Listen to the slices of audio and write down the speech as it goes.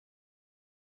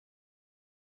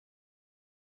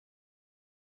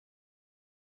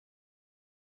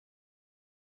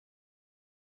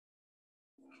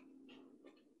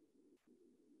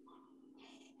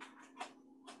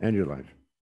and your life.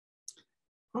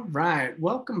 All right.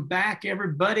 Welcome back,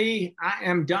 everybody. I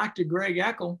am Dr. Greg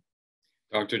Eckel.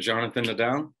 Dr. Jonathan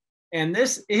Nadal. And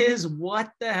this is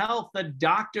What the Health, the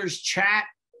Doctor's Chat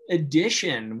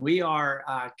edition. We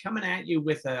are coming at you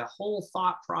with a whole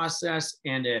thought process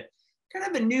and a kind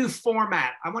of a new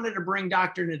format. I wanted to bring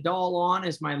Dr. Nadal on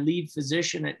as my lead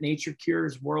physician at Nature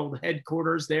Cures World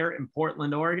Headquarters there in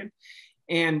Portland, Oregon,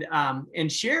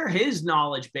 and share his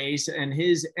knowledge base and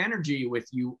his energy with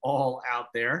you all out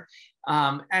there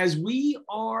as we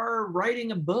are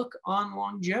writing a book on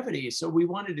longevity. So we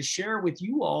wanted to share with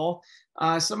you all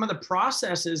some of the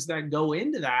processes that go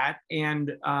into that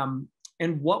and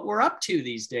what we're up to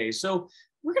these days. So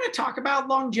we're going to talk about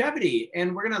longevity,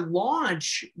 and we're going to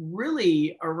launch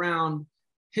really around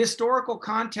historical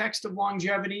context of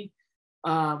longevity.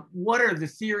 What are the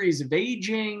theories of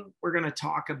aging? We're going to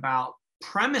talk about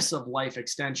premise of life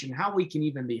extension, how we can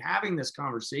even be having this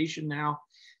conversation now.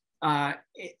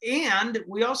 And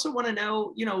we also want to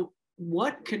know,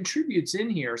 what contributes in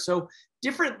here. So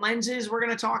different lenses we're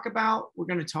going to talk about. We're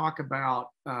going to talk about,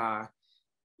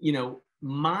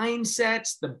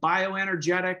 mindsets, the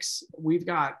bioenergetics. We've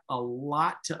got a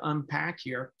lot to unpack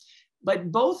here.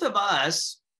 But both of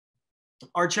us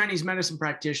are Chinese medicine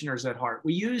practitioners at heart.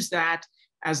 We use that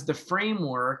as the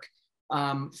framework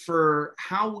for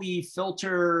how we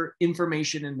filter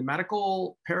information in the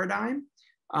medical paradigm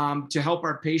to help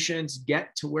our patients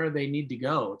get to where they need to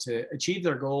go to achieve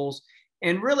their goals.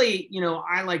 And really,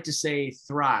 I like to say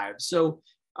thrive. So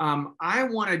I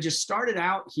want to just start it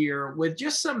out here with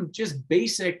just some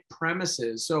basic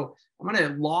premises. So I'm going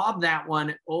to lob that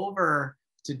one over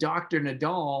to Dr.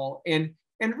 Nadal and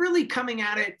really coming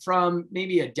at it from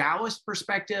maybe a Taoist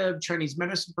perspective, Chinese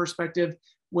medicine perspective.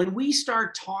 When we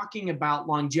start talking about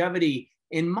longevity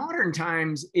in modern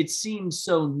times, it seems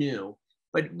so new,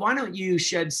 but why don't you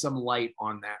shed some light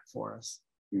on that for us?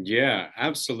 Yeah,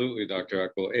 absolutely, Dr.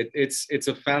 Eckel. It's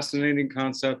a fascinating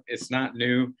concept. It's not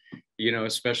new,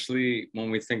 especially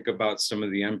when we think about some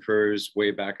of the emperors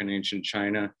way back in ancient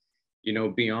China,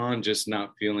 beyond just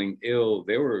not feeling ill,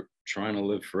 they were trying to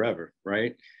live forever,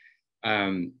 right?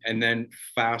 And then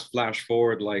flash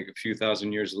forward like a few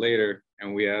thousand years later,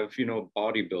 and we have,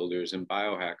 bodybuilders and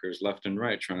biohackers left and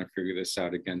right trying to figure this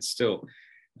out again still.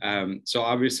 So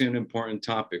obviously an important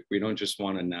topic. We don't just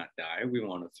want to not die. We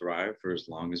want to thrive for as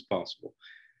long as possible,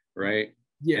 right?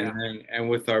 Yeah. And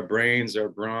with our brains, our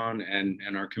brawn, and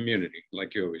our community,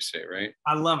 like you always say, right?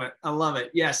 I love it. I love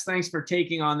it. Yes. Thanks for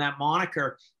taking on that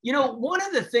moniker. One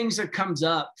of the things that comes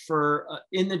up for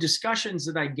in the discussions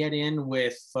that I get in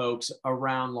with folks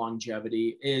around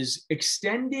longevity is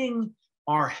extending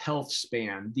our health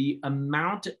span, the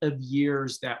amount of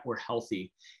years that we're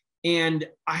healthy. And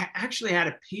I actually had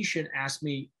a patient ask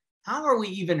me, how are we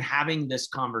even having this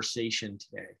conversation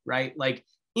today? Right? Like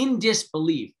in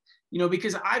disbelief,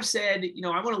 because I've said,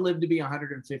 I want to live to be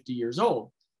 150 years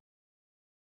old.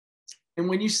 And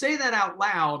when you say that out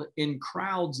loud in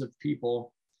crowds of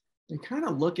people, they kind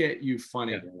of look at you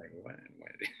funny. Yeah. Like, what?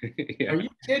 Yeah. Are you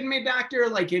kidding me, doctor?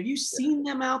 Like, have you seen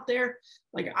them out there?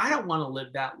 Like, I don't want to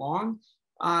live that long.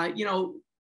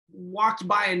 Walked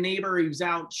by a neighbor, he was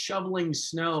out shoveling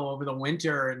snow over the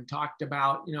winter and talked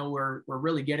about, we're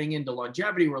really getting into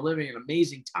longevity. We're living an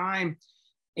amazing time.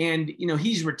 And,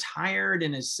 he's retired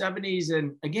in his 70s.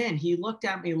 And again, he looked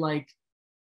at me like,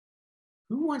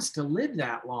 who wants to live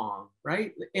that long?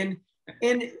 Right. And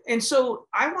so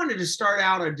I wanted to start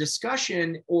out a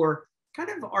discussion or kind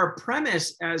of our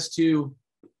premise as to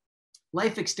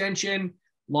life extension,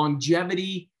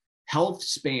 longevity, health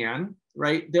span,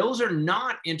 right? Those are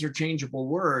not interchangeable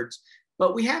words,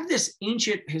 but we have this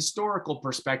ancient historical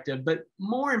perspective. But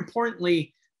more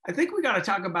importantly, I think we got to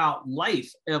talk about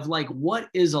life of like, what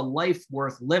is a life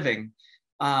worth living?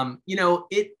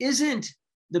 It isn't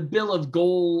the bill of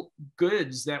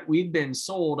goods that we've been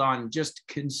sold on just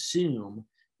consume,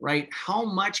 right? How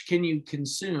much can you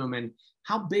consume and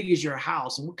how big is your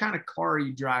house and what kind of car are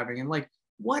you driving? And like,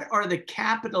 what are the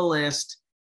capitalist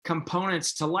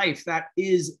components to life that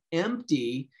is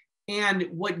empty and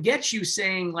what gets you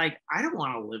saying like, I don't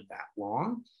want to live that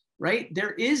long, right?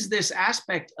 There is this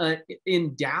aspect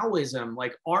in Taoism,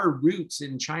 like our roots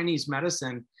in Chinese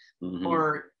medicine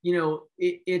are,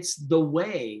 it's the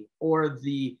way or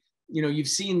the, you've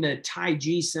seen the Tai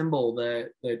Chi symbol,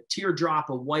 the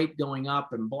teardrop of white going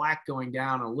up and black going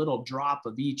down, a little drop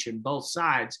of each in both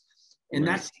sides. And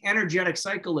that's the energetic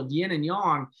cycle of yin and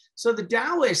yang. So the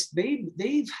Taoists,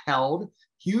 they've held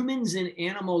humans and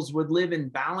animals would live in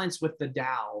balance with the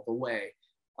Tao, the way,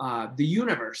 the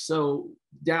universe. So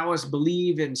Taoists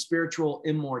believe in spiritual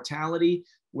immortality.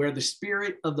 where the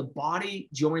spirit of the body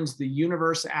joins the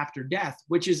universe after death,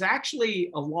 which is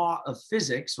actually a law of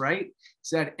physics, right? It's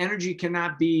that energy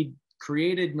cannot be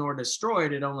created nor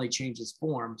destroyed, it only changes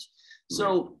forms.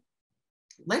 So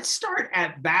let's start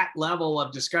at that level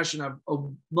of discussion of a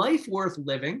life worth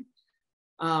living.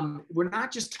 We're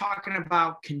not just talking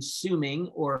about consuming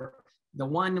or the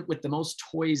one with the most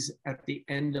toys at the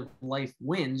end of life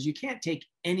wins. You can't take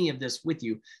any of this with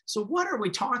you. So what are we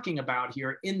talking about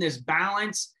here in this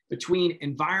balance between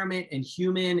environment and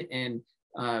human and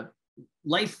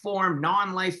life form,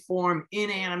 non-life form,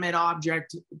 inanimate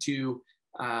object to,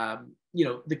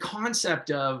 the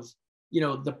concept of,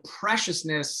 the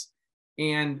preciousness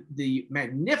and the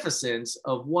magnificence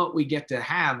of what we get to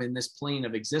have in this plane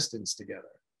of existence together.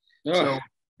 Oh, so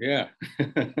yeah.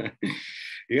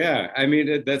 Yeah. I mean,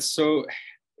 it's so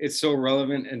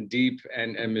relevant and deep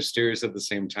and mysterious at the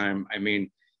same time. I mean,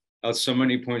 so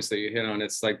many points that you hit on.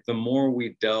 It's like the more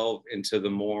we delve into the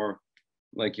more,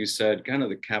 like you said, kind of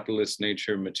the capitalist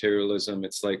nature, materialism.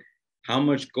 It's like, how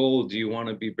much gold do you want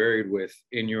to be buried with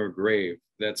in your grave?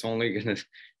 That's only going to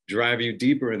drive you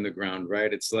deeper in the ground,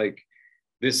 right? It's like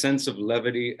this sense of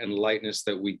levity and lightness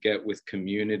that we get with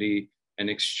community and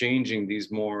exchanging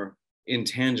these more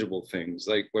intangible things,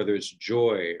 like whether it's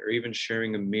joy or even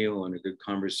sharing a meal and a good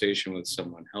conversation with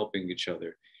someone, helping each other.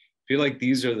 I feel like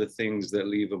these are the things that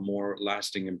leave a more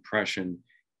lasting impression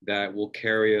that will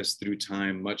carry us through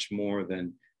time much more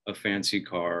than a fancy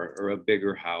car or a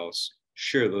bigger house.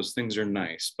 Sure, those things are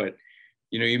nice, but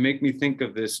you make me think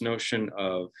of this notion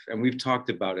of, and we've talked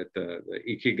about it, the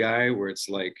ikigai, where it's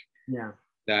like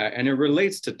that, and it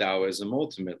relates to Taoism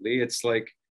ultimately. It's like,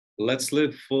 let's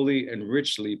live fully and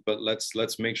richly, but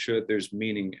let's make sure that there's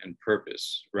meaning and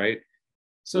purpose, right?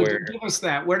 So give us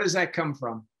that. Where does that come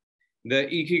from? The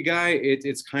ikigai,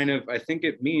 it's kind of, I think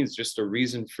it means just a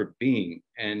reason for being.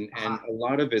 And a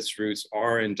lot of its roots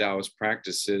are in Taoist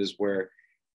practices where,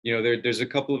 there's a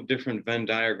couple of different Venn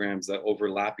diagrams that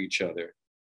overlap each other,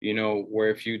 where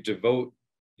if you devote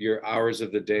your hours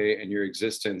of the day and your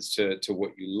existence to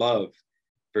what you love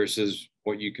versus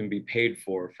what you can be paid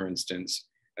for instance,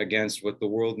 against what the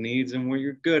world needs and what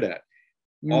you're good at.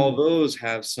 All those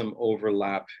have some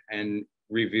overlap and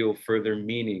reveal further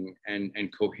meaning and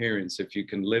coherence if you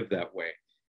can live that way.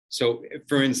 So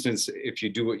for instance, if you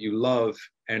do what you love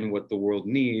and what the world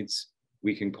needs,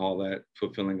 we can call that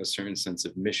fulfilling a certain sense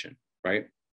of mission, right?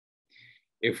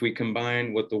 If we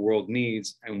combine what the world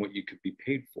needs and what you could be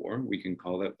paid for, we can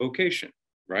call that vocation,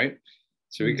 right?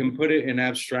 So we can put it in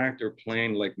abstract or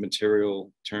plain like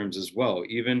material terms as well.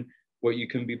 Even what you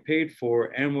can be paid for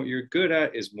and what you're good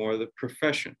at is more the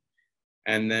profession.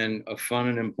 And then a fun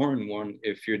and important one,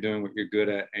 if you're doing what you're good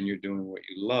at and you're doing what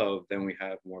you love, then we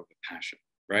have more of a passion,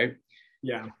 right?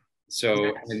 Yeah.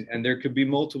 So, and there could be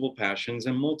multiple passions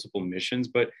and multiple missions,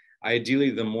 but ideally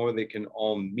the more they can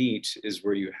all meet is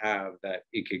where you have that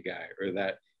ikigai, or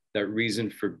that reason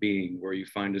for being, where you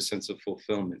find a sense of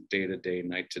fulfillment day to day,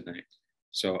 night to night.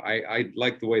 So I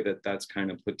like the way that that's kind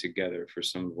of put together for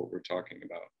some of what we're talking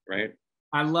about, right?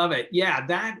 I love it. Yeah,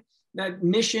 that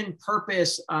mission,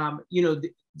 purpose,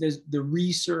 the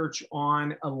research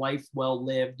on a life well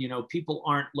lived, people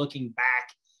aren't looking back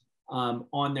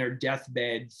on their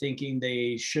deathbed thinking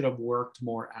they should have worked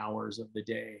more hours of the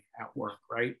day at work,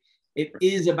 right? It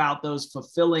is about those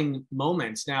fulfilling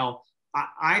moments. Now,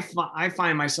 I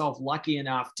find myself lucky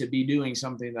enough to be doing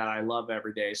something that I love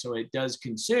every day. So it does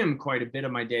consume quite a bit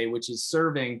of my day, which is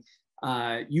serving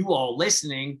you all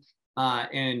listening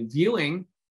and viewing,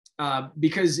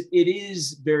 because it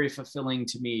is very fulfilling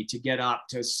to me to get up,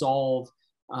 to solve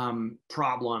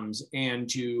problems, and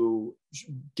to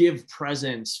give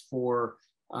presence for,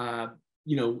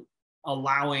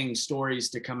 allowing stories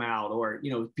to come out, or,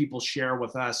 people share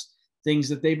with us things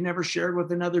that they've never shared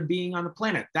with another being on the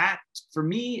planet. That for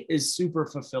me is super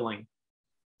fulfilling.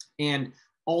 And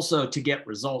also to get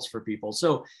results for people.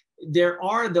 So there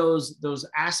are those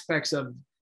aspects of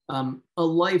a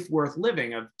life worth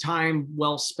living, of time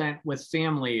well spent with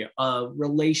family,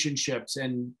 relationships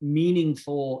and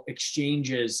meaningful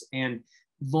exchanges and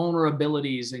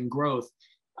vulnerabilities and growth.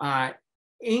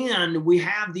 And we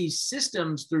have these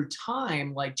systems through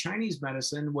time, like Chinese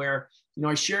medicine, where,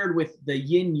 I shared with the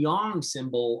yin yang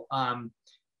symbol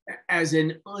as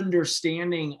an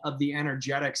understanding of the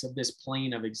energetics of this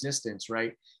plane of existence,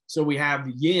 right? So we have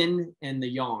yin and the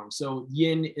yang. So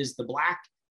yin is the black,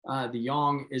 the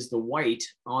yang is the white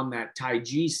on that Tai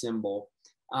Chi symbol.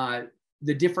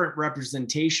 The different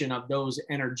representation of those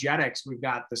energetics, we've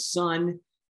got the sun,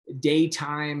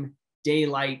 daytime,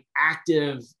 daylight,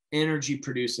 active, energy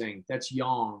producing, that's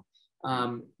yang.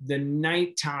 The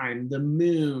nighttime, the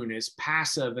moon is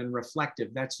passive and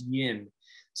reflective. That's yin.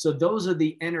 So those are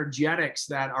the energetics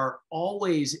that are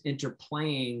always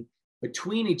interplaying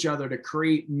between each other to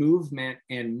create movement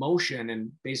and motion.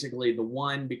 And basically the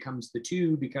one becomes the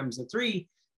two, becomes the three,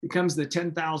 becomes the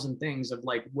 10,000 things of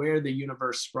like where the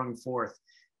universe sprung forth.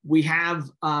 We have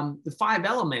the 5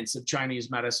 elements of Chinese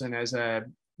medicine as a,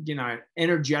 you know,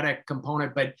 energetic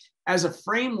component, but as a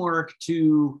framework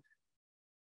to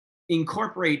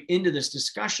incorporate into this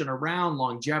discussion around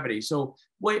longevity. So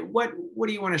what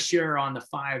do you want to share on the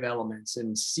 5 elements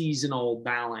and seasonal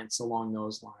balance along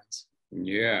those lines?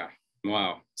 Yeah.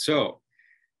 Wow. So,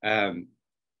 and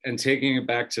taking it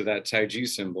back to that Tai Chi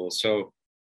symbol. So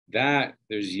that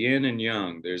there's yin and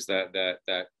yang, there's that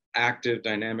active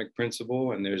dynamic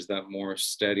principle, and there's that more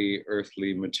steady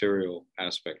earthly material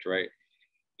aspect, right?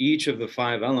 Each of the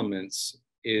 5 elements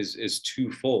is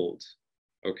twofold.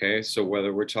 Okay, so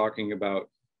whether we're talking about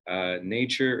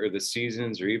nature or the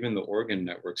seasons or even the organ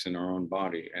networks in our own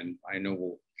body, and I know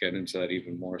we'll get into that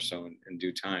even more so in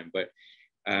due time, but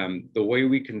the way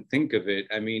we can think of it,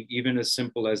 I mean, even as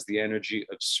simple as the energy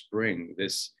of spring,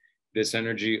 this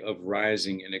energy of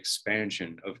rising and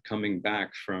expansion, of coming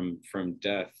back from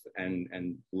death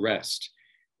and rest.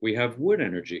 We have wood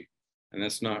energy, and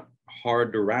that's not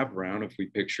hard to wrap around. If we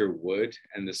picture wood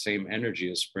and the same energy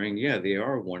as spring, yeah, they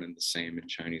are one and the same in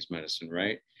Chinese medicine,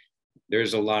 right?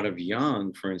 There's a lot of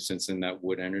yang, for instance, in that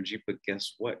wood energy, but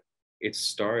guess what? It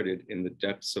started in the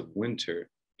depths of winter.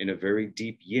 In a very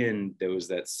deep yin, there was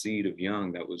that seed of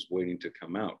yang that was waiting to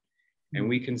come out. And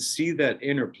we can see that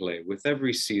interplay with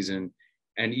every season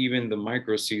and even the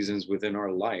micro seasons within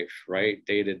our life, right?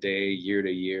 Day to day, year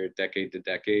to year, decade to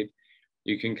decade.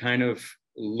 You can kind of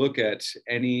look at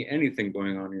anything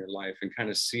going on in your life and kind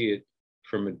of see it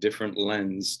from a different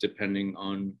lens, depending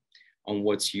on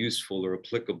what's useful or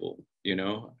applicable, you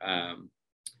know?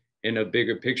 In a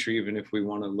bigger picture, even if we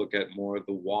want to look at more of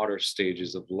the water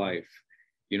stages of life,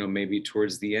 you know, maybe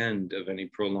towards the end of any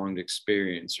prolonged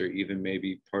experience, or even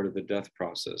maybe part of the death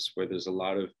process where there's a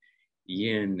lot of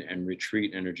yin and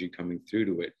retreat energy coming through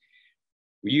to it.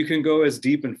 You can go as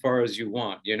deep and far as you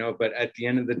want, you know, but at the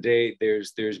end of the day,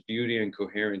 there's beauty and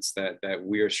coherence that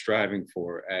we are striving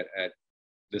for at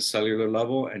the cellular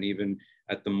level and even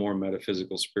at the more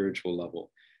metaphysical, spiritual level.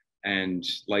 And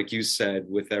like you said,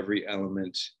 with every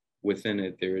element within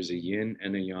it, there is a yin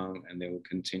and a yang, and they will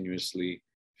continuously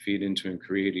feed into and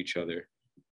create each other.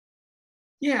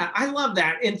 Yeah, I love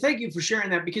that. And thank you for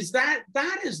sharing that, because that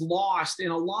is lost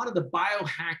in a lot of the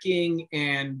biohacking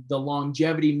and the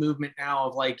longevity movement now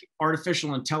of like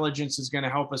artificial intelligence is going to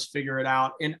help us figure it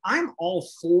out. And I'm all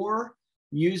for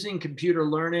using computer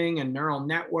learning and neural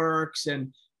networks,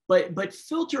 and but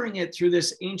filtering it through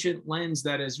this ancient lens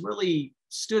that has really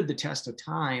stood the test of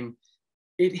time.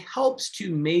 It helps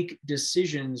to make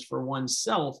decisions for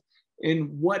oneself in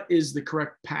what is the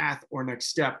correct path or next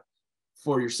step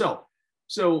for yourself.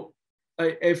 So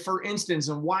for instance,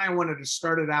 and why I wanted to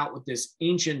start it out with this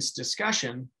ancients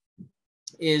discussion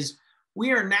is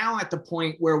we are now at the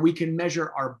point where we can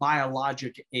measure our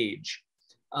biologic age,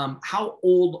 how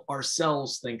old our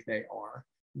cells think they are,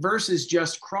 versus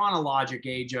just chronologic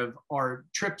age of our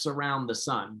trips around the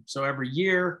sun. So every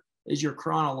year is your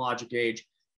chronologic age.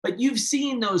 But you've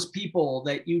seen those people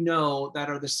that you know that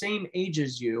are the same age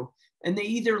as you, and they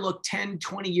either look 10,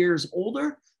 20 years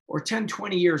older or 10,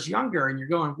 20 years younger. And you're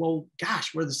going, well,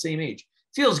 gosh, we're the same age.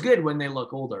 Feels good when they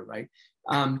look older, right?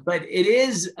 But it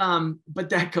is, but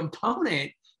that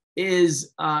component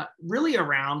is really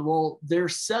around, well, their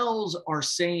cells are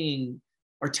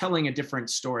telling a different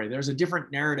story. There's a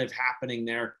different narrative happening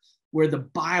there where the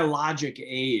biologic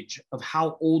age of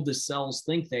how old the cells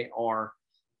think they are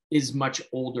is much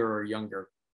older or younger.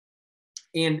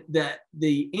 And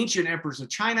the ancient emperors of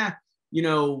China, you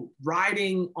know,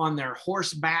 riding on their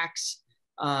horsebacks,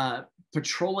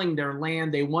 patrolling their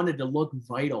land, they wanted to look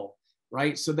vital,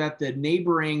 right? So that the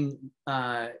neighboring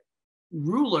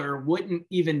ruler wouldn't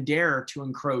even dare to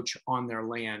encroach on their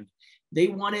land. They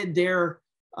wanted their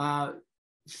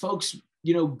folks,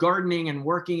 you know, gardening and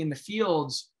working in the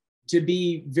fields to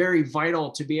be very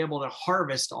vital, to be able to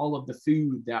harvest all of the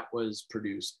food that was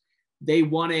produced. They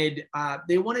wanted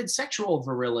sexual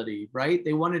virility, right?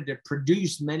 They wanted to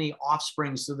produce many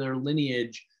offspring so their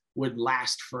lineage would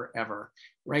last forever,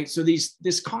 right? So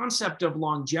this concept of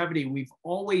longevity, we've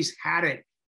always had it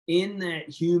in the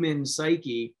human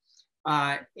psyche,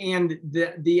 and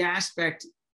the aspect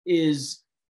is,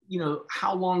 you know,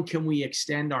 how long can we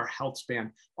extend our health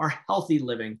span, our healthy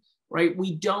living, right?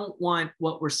 We don't want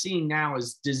what we're seeing now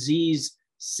as disease,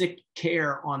 sick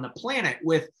care on the planet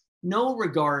with no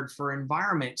regard for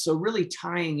environment. So really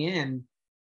tying in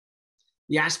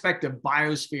the aspect of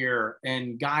biosphere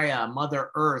and Gaia,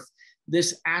 Mother Earth,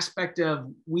 this aspect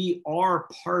of we are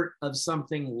part of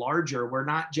something larger. We're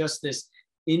not just this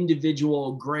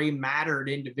individual gray mattered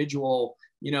individual,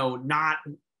 not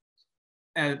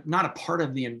a part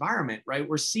of the environment, right?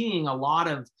 We're seeing a lot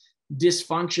of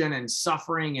dysfunction and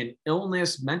suffering and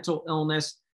illness, mental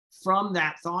illness from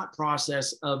that thought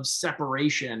process of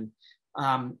separation.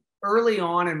 Early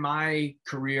on in my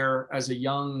career as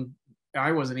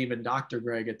I wasn't even Dr.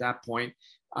 Greg at that point.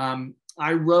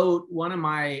 I wrote one of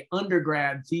my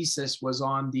undergrad thesis was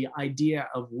on the idea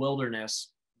of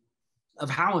wilderness, of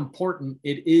how important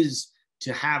it is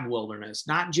to have wilderness,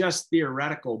 not just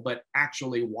theoretical, but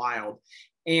actually wild.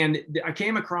 And I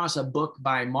came across a book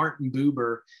by Martin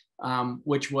Buber,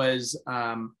 which was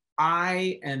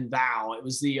I and Thou. It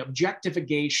was the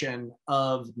objectification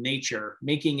of nature,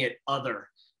 making it other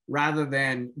rather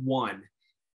than one.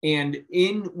 And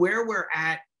in where we're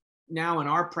at now in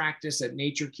our practice at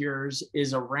Nature Cures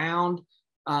is around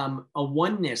a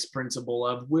oneness principle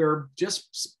of we're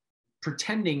just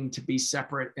pretending to be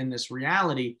separate in this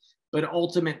reality, but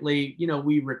ultimately,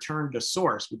 we return to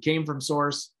source. We came from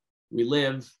source, we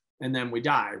live, and then we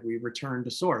die. We return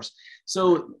to source.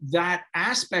 So that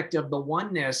aspect of the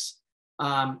oneness,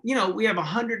 we have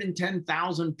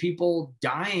 110,000 people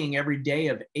dying every day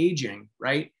of aging,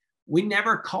 right? We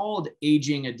never called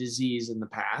aging a disease in the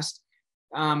past,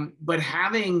 but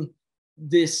having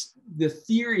the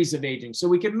theories of aging, so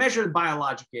we can measure the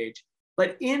biologic age.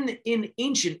 But in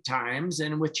ancient times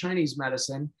and with Chinese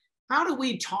medicine, how do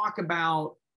we talk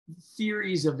about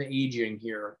theories of aging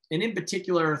here? And in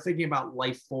particular, thinking about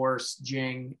life force,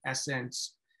 Jing,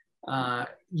 essence,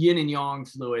 yin and yang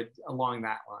fluid along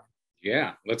that line.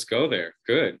 Yeah, let's go there.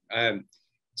 Good.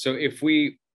 So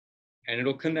and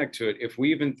it'll connect to it. If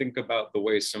we even think about the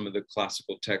way some of the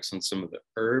classical texts on some of the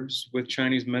herbs with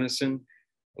Chinese medicine,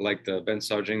 like the Ben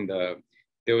Saojing,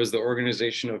 there was the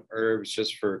organization of herbs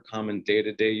just for common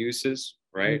day-to-day uses,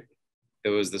 right? Mm-hmm.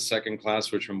 There was the second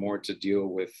class, which were more to deal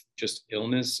with just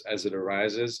illness as it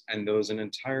arises. And there was an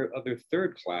entire other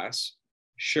third class.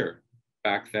 Sure,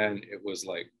 back then it was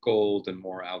like gold and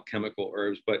more alchemical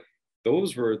herbs, but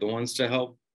those were the ones to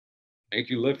help make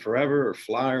you live forever or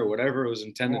fly or whatever it was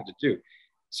intended to do.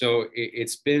 So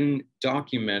it's been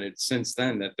documented since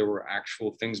then that there were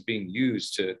actual things being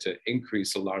used to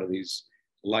increase a lot of these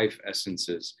life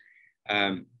essences.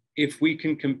 If we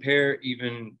can compare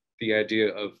even the idea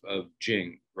of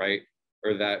Jing, right?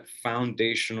 Or that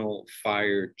foundational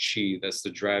fire chi that's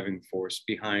the driving force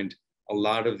behind a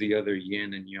lot of the other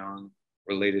yin and yang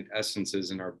related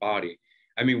essences in our body.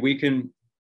 I mean, we can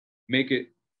make it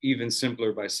even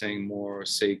simpler by saying more,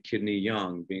 say, kidney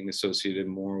yang being associated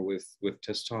more with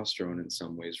testosterone in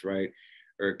some ways, right?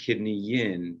 Or kidney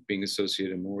yin being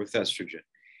associated more with estrogen.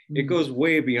 Mm-hmm. It goes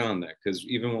way beyond that, because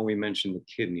even when we mention the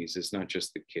kidneys, it's not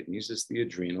just the kidneys, it's the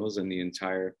adrenals and the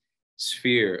entire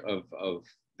sphere of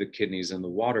the kidneys and the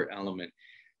water element.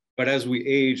 But as we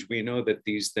age, we know that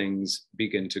these things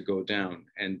begin to go down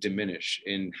and diminish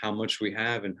in how much we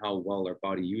have and how well our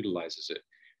body utilizes it.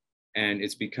 And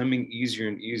it's becoming easier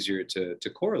and easier to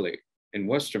correlate in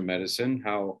Western medicine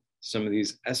how some of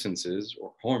these essences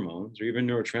or hormones or even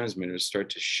neurotransmitters start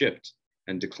to shift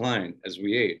and decline as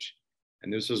we age.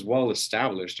 And this was well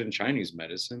established in Chinese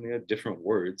medicine. They had different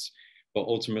words, but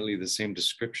ultimately the same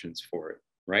descriptions for it,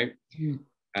 right? Mm.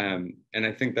 And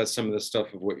I think that's some of the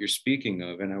stuff of what you're speaking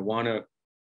of. And I want to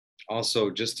also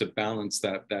just to balance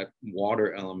that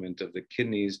water element of the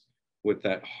kidneys with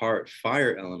that heart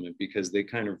fire element, because they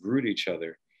kind of root each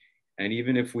other. And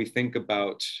even if we think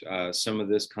about some of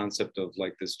this concept of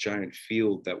like this giant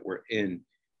field that we're in,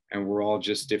 and we're all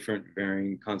just different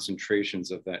varying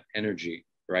concentrations of that energy,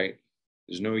 right?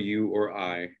 There's no you or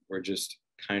I, we're just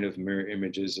kind of mirror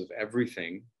images of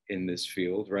everything in this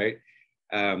field, right?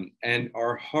 And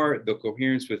our heart, the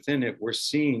coherence within it, we're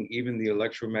seeing even the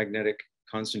electromagnetic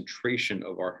concentration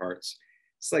of our hearts.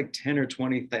 It's like 10 or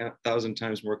 20,000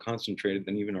 times more concentrated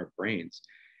than even our brains.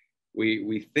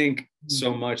 We think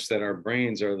so much that our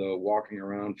brains are the walking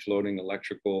around floating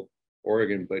electrical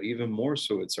organ, but even more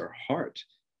so it's our heart,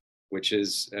 which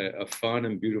is a fun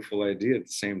and beautiful idea at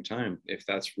the same time, if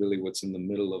that's really what's in the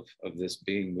middle of this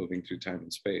being moving through time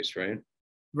and space, right?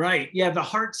 Right. Yeah. The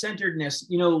heart-centeredness,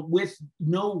 with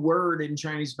no word in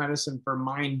Chinese medicine for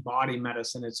mind-body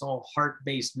medicine, it's all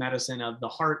heart-based medicine of the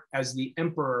heart as the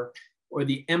emperor or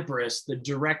the empress, the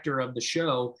director of the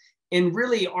show. And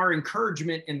really our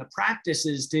encouragement in the practice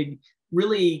is to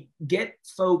really get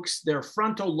folks, their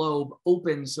frontal lobe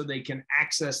open so they can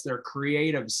access their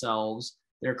creative selves,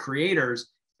 their creators,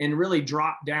 and really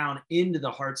drop down into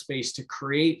the heart space to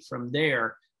create from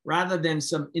there, rather than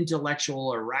some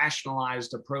intellectual or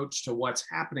rationalized approach to what's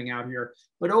happening out here,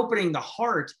 but opening the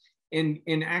heart and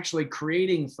actually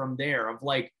creating from there, of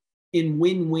like in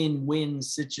win-win-win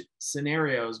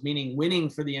scenarios, meaning winning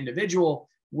for the individual,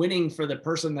 winning for the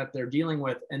person that they're dealing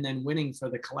with, and then winning for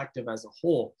the collective as a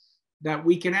whole, that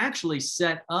we can actually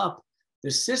set up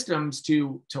the systems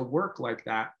to work like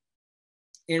that.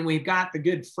 And we've got the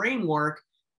good framework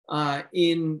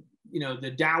in,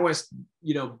 the Taoist,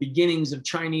 beginnings of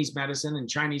Chinese medicine and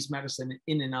Chinese medicine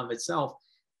in and of itself.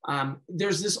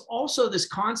 There's this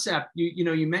concept,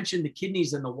 you mentioned the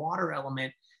kidneys and the water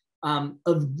element,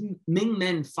 of Ming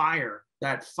Men fire,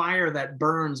 that fire that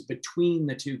burns between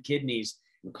the two kidneys.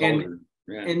 And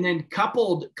then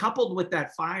coupled with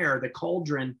that fire, the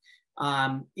cauldron,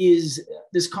 is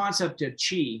this concept of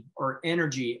chi, or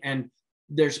energy. And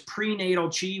there's prenatal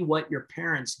chi, what your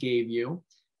parents gave you.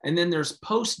 And then there's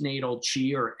postnatal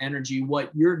chi, or energy,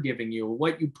 what you're giving you,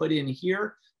 what you put in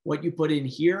here, what you put in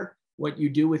here, what you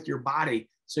do with your body.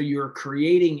 So you're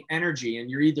creating energy, and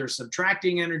you're either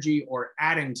subtracting energy or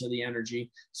adding to the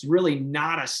energy. It's really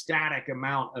not a static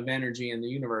amount of energy in the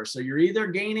universe. So you're either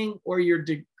gaining or you're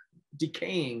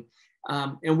decaying.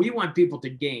 And we want people to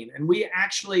gain. And we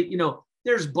actually,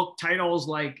 there's book titles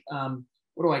like,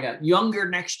 what do I got? Younger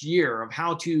Next Year, of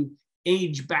how to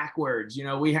age backwards.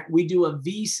 We do a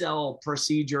V-cell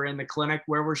procedure in the clinic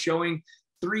where we're showing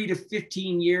 3 to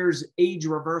 15 years age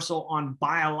reversal on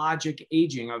biologic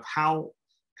aging, of how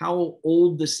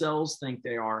old the cells think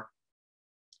they are.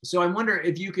 So I wonder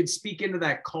if you could speak into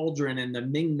that cauldron and the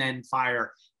Ming Men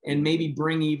fire, and maybe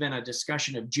bring even a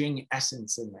discussion of Jing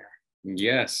essence in there.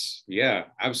 Yes. Yeah,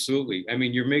 absolutely. I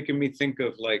mean, you're making me think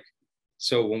of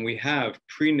so when we have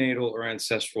prenatal or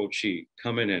ancestral chi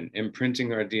coming in,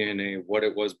 imprinting our DNA, what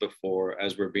it was before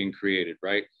as we're being created,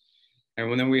 right?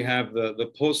 And then we have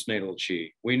the postnatal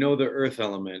chi. We know the earth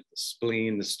element, the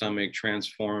spleen, the stomach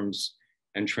transforms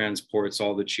and transports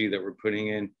all the chi that we're putting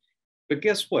in. But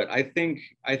guess what? I think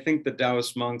the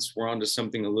Taoist monks were onto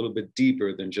something a little bit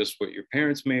deeper than just what your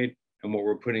parents made and what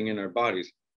we're putting in our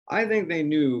bodies. I think they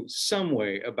knew some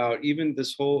way about even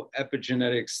this whole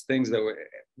epigenetics things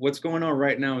what's going on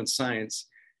right now in science.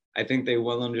 I think they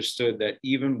well understood that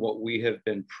even what we have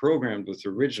been programmed with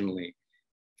originally,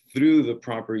 through the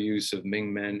proper use of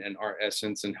Ming Men and our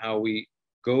essence, and how we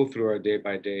go through our day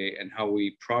by day, and how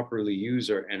we properly use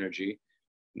our energy,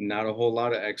 not a whole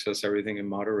lot of excess, everything in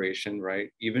moderation, right?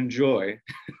 Even joy,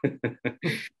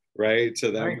 right?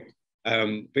 To them. Right.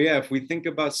 But yeah, if we think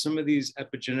about some of these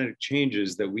epigenetic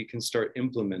changes that we can start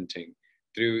implementing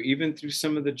through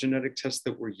some of the genetic tests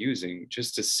that we're using,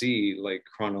 just to see like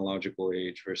chronological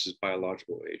age versus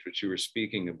biological age, which you were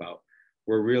speaking about,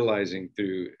 we're realizing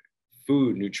through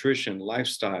food, nutrition,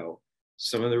 lifestyle,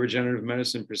 some of the regenerative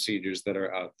medicine procedures that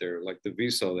are out there, like the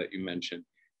V-cell that you mentioned.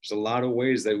 There's a lot of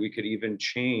ways that we could even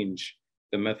change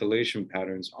the methylation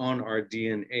patterns on our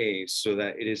DNA so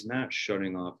that it is not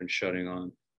shutting off and shutting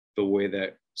on the way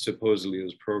that supposedly it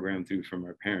was programmed through from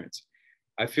our parents.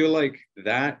 I feel like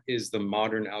that is the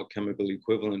modern alchemical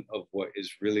equivalent of what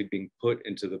is really being put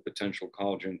into the potential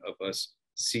cauldron of us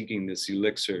seeking this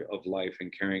elixir of life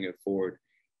and carrying it forward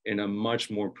in a much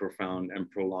more profound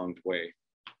and prolonged way.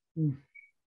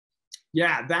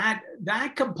 Yeah,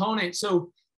 that component.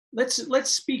 So let's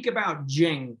speak about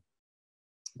Jing,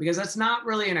 because that's not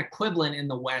really an equivalent in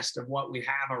the West of what we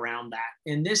have around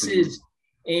that. And this is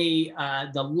the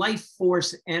life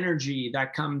force energy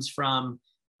that comes from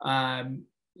the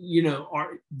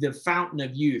fountain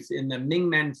of youth. In the Ming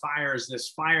Men fires, this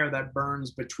fire that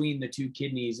burns between the two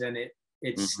kidneys, and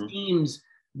it steams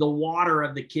the water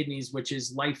of the kidneys, which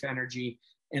is life energy,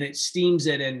 and it steams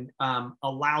it and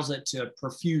allows it to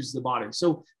perfuse the body.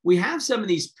 So we have some of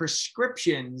these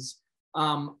prescriptions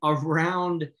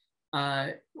around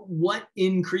what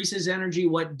increases energy,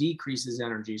 what decreases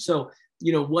energy. So,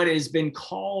 what has been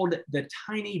called the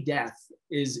tiny death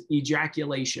is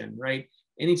ejaculation, right?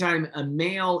 Anytime a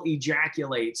male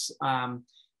ejaculates,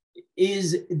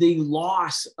 is the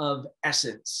loss of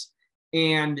essence.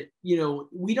 And,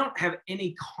 we don't have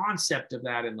any concept of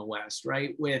that in the West,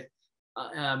 right? With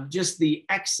just the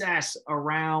excess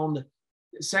around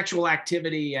sexual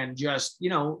activity, and just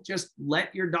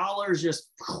let your dollars just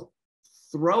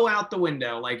throw out the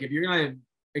window. Like, if you're going to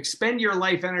expend your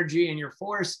life energy and your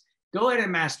force, go ahead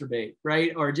and masturbate,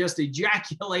 right? Or just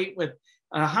ejaculate with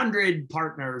 100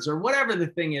 partners, or whatever the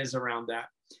thing is around that.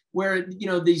 Where,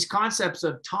 these concepts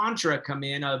of Tantra come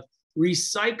in, of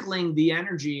recycling the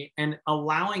energy and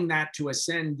allowing that to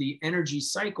ascend the energy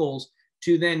cycles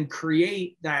to then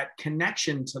create that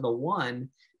connection to the one.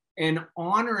 and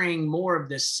honoring more of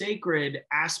the sacred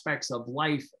aspects of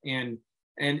life and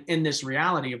in this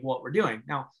reality of what we're doing.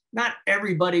 Now, not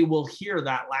everybody will hear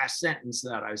that last sentence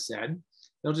that I said.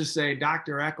 They'll just say,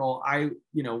 Dr. Eckel,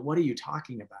 what are you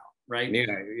talking about? Right. Yeah.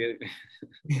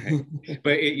 Right.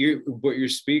 But what you're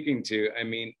speaking to, I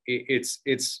mean,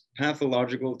 it's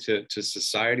pathological to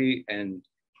society and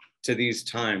to these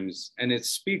times. And it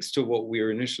speaks to what we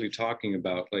were initially talking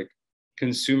about, like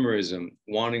consumerism,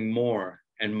 wanting more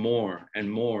and more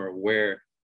and more, where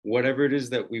whatever it is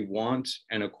that we want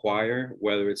and acquire,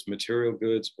 whether it's material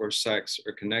goods or sex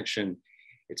or connection,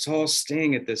 it's all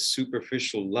staying at this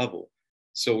superficial level.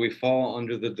 So we fall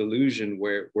under the delusion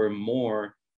where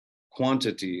more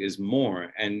quantity is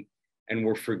more, and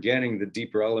we're forgetting the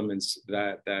deeper elements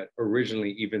that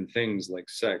originally even things like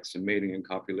sex and mating and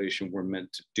copulation were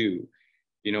meant to do.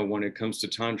 You know, when it comes to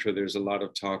tantra, there's a lot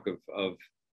of talk of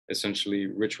essentially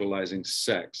ritualizing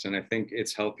sex, and I think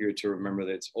it's healthier to remember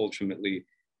that it's ultimately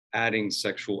adding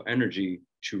sexual energy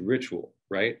to ritual,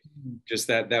 right? Mm-hmm. Just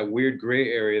that weird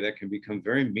gray area that can become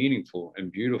very meaningful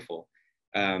and beautiful.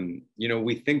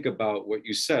 We think about what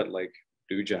you said, like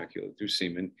through ejaculate, through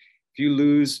semen. If you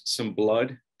lose some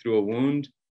blood through a wound,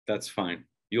 that's fine.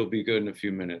 You'll be good in a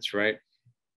few minutes, right?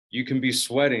 You can be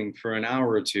sweating for an hour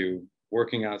or two,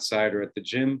 working outside or at the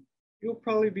gym, you'll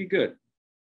probably be good.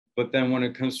 But then when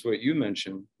it comes to what you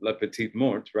mentioned, la petite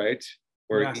mort, right?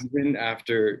 Or yes, even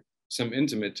after some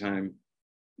intimate time,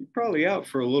 you're probably out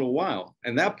for a little while.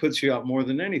 And that puts you out more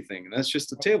than anything. And that's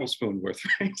just a tablespoon worth,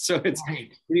 right? So it's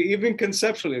right. Even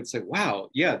conceptually, it's like, wow,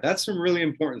 yeah, that's some really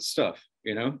important stuff,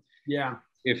 you know? Yeah.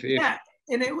 Yeah.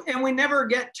 And we never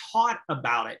get taught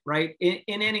about it, right?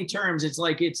 In any terms, it's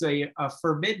like it's a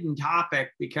forbidden topic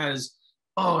because,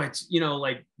 it's,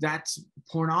 like that's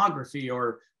pornography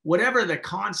or whatever the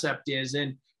concept is.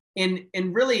 And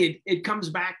really it comes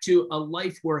back to a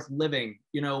life worth living,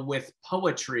 with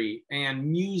poetry and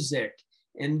music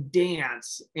and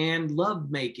dance and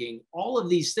lovemaking, all of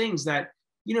these things that,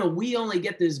 we only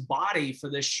get this body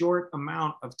for this short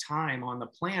amount of time on the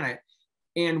planet.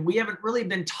 And we haven't really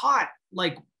been taught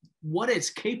like what it's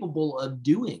capable of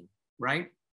doing, right?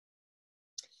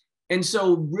 And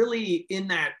so really in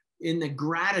the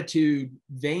gratitude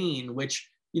vein, which,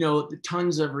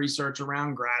 tons of research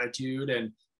around gratitude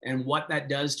and what that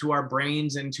does to our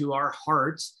brains and to our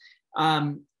hearts,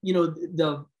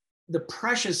 the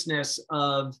preciousness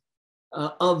of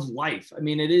life. I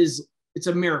mean, it's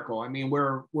a miracle. I mean,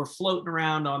 we're floating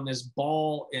around on this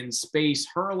ball in space,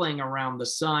 hurling around the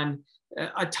sun,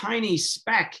 a tiny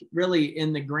speck really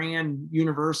in the grand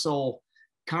universal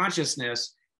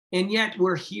consciousness. And yet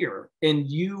we're here, and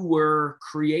you were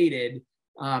created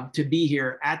to be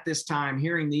here at this time,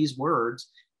 hearing these words.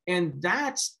 And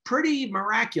that's pretty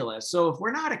miraculous. So if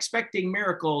we're not expecting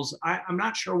miracles, I'm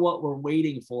not sure what we're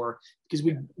waiting for, because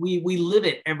we live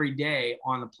it every day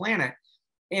on the planet.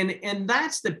 And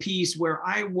that's the piece where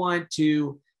I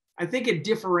think it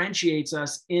differentiates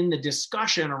us in the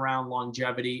discussion around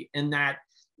longevity, in that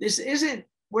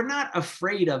we're not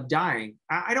afraid of dying.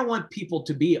 I don't want people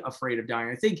to be afraid of dying.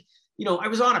 I think, I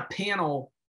was on a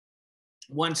panel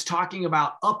once talking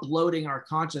about uploading our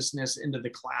consciousness into the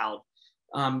cloud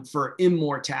for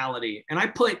immortality. And I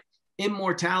put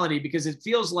immortality because it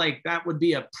feels like that would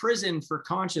be a prison for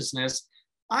consciousness.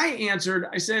 I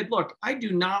said, look, I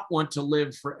do not want to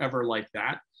live forever like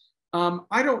that.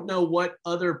 I don't know what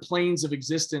other planes of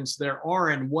existence there are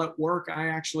and what work I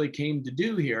actually came to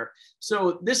do here.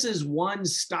 So this is one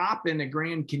stop in a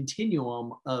grand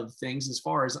continuum of things as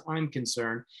far as I'm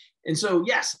concerned. And so,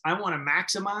 yes, I want to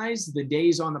maximize the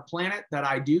days on the planet that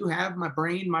I do have my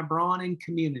brain, my brawn, and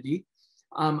community.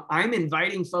 I'm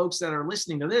inviting folks that are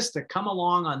listening to this to come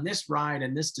along on this ride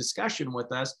and this discussion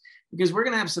with us, because we're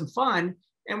going to have some fun.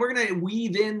 And we're going to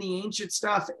weave in the ancient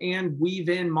stuff and weave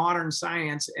in modern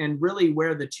science, and really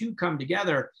where the two come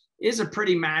together is a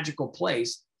pretty magical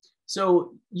place.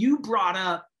 So you brought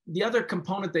up, the other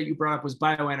component that you brought up was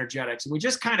bioenergetics. And we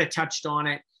just kind of touched on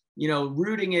it,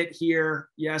 rooting it here.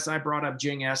 Yes, I brought up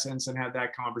Jing Essence and had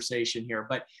that conversation here.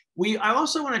 But I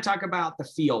also want to talk about the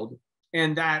field,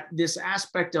 and that this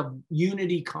aspect of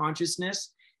unity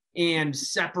consciousness and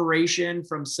separation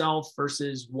from self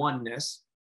versus oneness.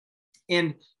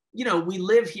 And, we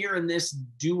live here in this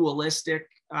dualistic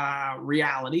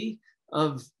reality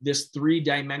of this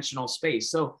three-dimensional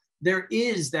space. So there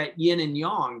is that yin and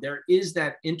yang. There is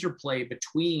that interplay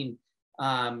between,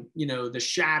 the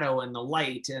shadow and the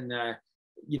light, and the,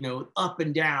 up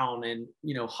and down, and,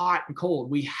 hot and cold.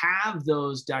 We have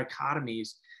those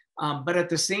dichotomies. But at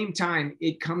the same time,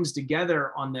 it comes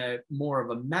together on the more of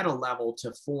a meta level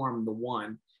to form the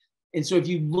one. And so if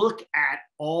you look at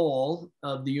all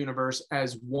of the universe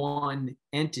as one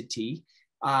entity,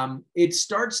 it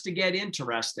starts to get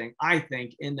interesting, I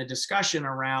think, in the discussion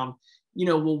around,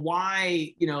 well,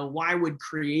 why would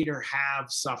creator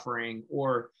have suffering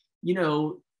or,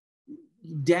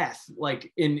 death,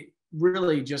 like in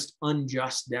really just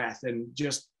unjust death and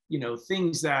just,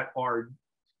 things that are,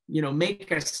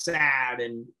 make us sad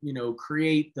and,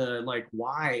 create the like,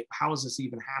 why, how is this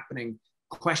even happening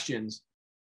questions.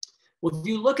 Well, if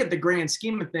you look at the grand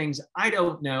scheme of things, I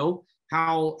don't know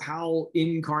how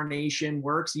incarnation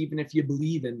works, even if you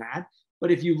believe in that. But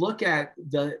if you look at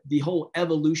the whole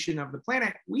evolution of the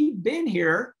planet, we've been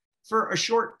here for a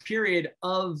short period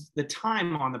of the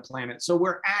time on the planet. So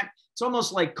it's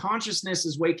almost like consciousness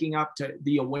is waking up to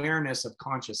the awareness of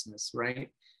consciousness, right?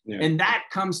 Yeah. And that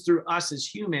comes through us as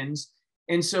humans.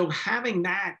 And so having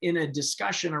that in a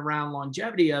discussion around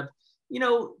longevity of,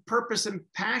 purpose and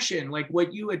passion, like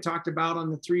what you had talked about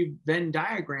on the 3 Venn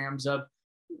diagrams of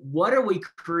what are we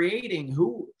creating?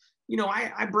 Who,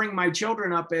 I bring my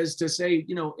children up as to say,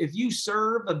 if you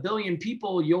serve 1 billion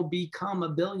people, you'll become a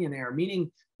billionaire, meaning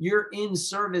you're in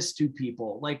service to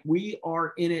people. Like we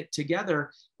are in it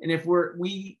together. And if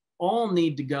we all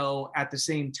need to go at the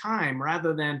same time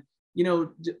rather than,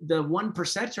 the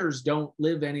 1%ers don't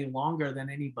live any longer than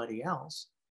anybody else.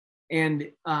 And,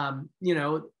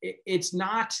 it's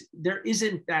not, there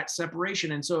isn't that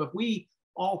separation. And so if we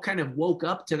all kind of woke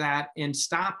up to that and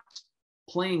stopped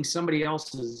playing somebody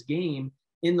else's game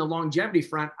in the longevity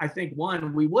front, I think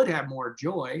one, we would have more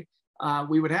joy.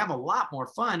 We would have a lot more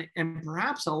fun and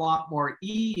perhaps a lot more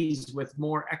ease with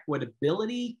more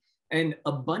equitability and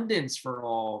abundance for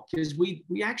all, because we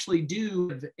actually do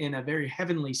live in a very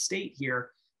heavenly state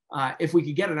here if we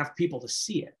could get enough people to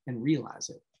see it and realize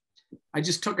it. I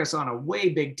just took us on a way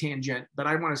big tangent, but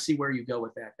I want to see where you go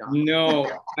with that, Don.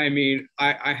 No, I mean,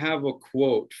 I have a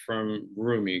quote from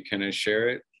Rumi. Can I share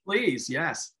it? Please,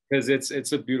 yes. Because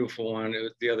it's a beautiful one.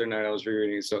 The other night I was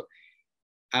rereading. So,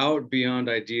 out beyond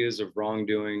ideas of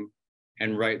wrongdoing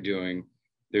and right doing,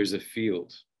 there's a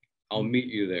field. I'll meet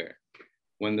you there.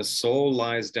 When the soul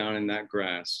lies down in that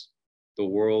grass, the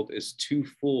world is too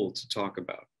full to talk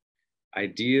about.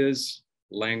 Ideas,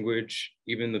 language,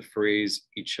 even the phrase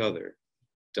each other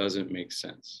doesn't make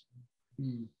sense.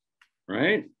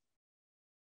 Right?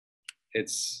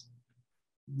 It's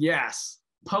yes,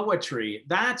 poetry.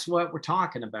 That's what we're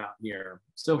talking about here.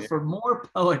 So for more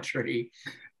poetry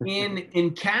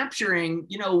in capturing,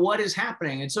 what is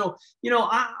happening. And so,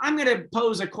 I'm going to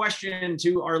pose a question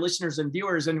to our listeners and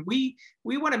viewers, and we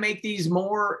want to make these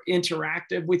more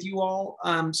interactive with you all.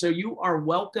 So you are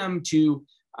welcome to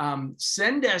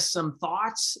send us some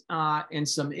thoughts and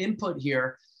some input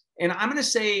here. And I'm going to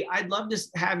say, I'd love to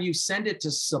have you send it to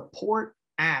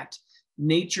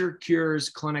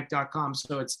support@naturecuresclinic.com.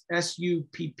 So it's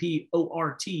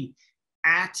SUPPORT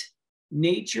at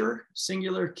nature,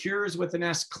 singular, cures with an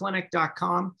S,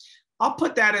 clinic.com. I'll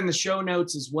put that in the show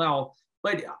notes as well.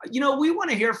 But, we want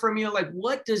to hear from you. Like,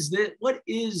 what is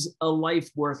a life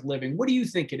worth living? What do you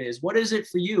think it is? What is it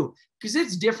for you? Because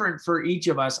it's different for each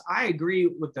of us. I agree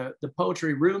with the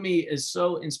poetry. Rumi is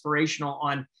so inspirational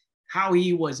on how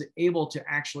he was able to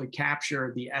actually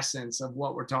capture the essence of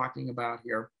what we're talking about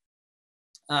here.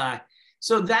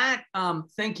 So that,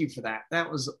 thank you for that.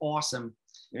 That was awesome.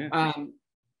 Yeah.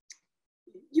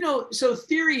 So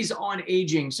theories on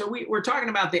aging. So we're talking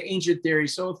about the ancient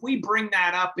theories. So if we bring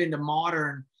that up into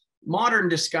modern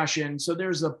discussion, so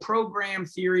there's a program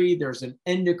theory, there's an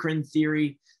endocrine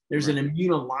theory, there's an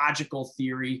immunological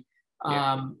theory.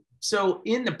 Yeah. So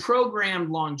in the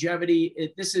programmed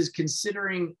longevity, this is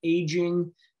considering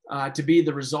aging to be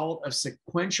the result of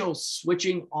sequential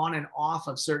switching on and off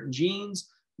of certain genes,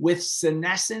 with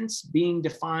senescence being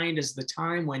defined as the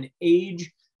time when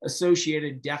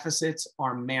age-associated deficits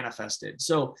are manifested.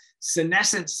 So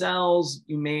senescent cells,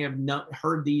 you may have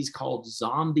heard these called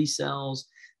zombie cells.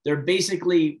 They're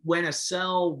basically when a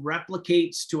cell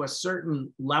replicates to a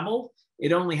certain level,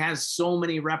 it only has so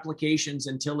many replications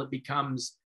until it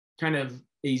becomes kind of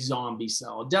a zombie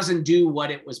cell. It doesn't do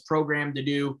what it was programmed to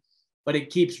do, but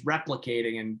it keeps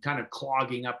replicating and kind of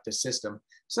clogging up the system.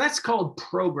 So that's called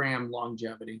programmed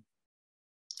longevity.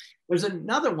 There's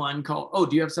another one called,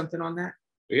 do you have something on that?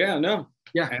 Yeah, no.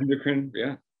 Yeah. Endocrine,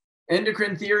 yeah.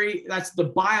 Endocrine theory, that's the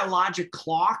biologic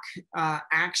clock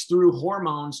acts through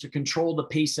hormones to control the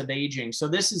pace of aging. So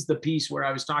this is the piece where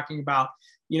I was talking about,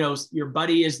 your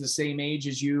buddy is the same age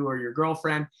as you or your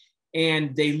girlfriend,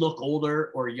 and they look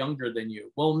older or younger than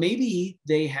you. Well, maybe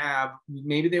they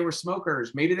were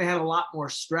smokers. Maybe they had a lot more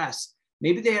stress.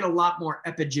 Maybe they had a lot more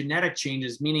epigenetic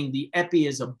changes, meaning the epi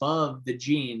is above the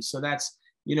gene. So that's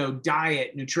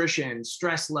diet, nutrition,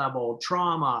 stress level,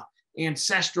 trauma,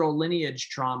 ancestral lineage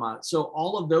trauma. So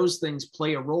all of those things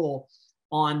play a role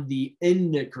on the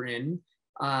endocrine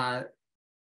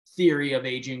theory of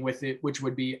aging with it, which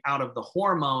would be out of the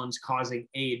hormones causing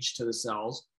age to the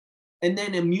cells. And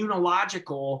then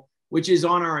immunological, which is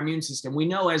on our immune system. We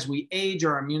know as we age,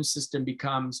 our immune system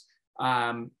becomes,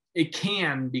 it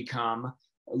can become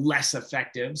less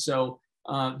effective. So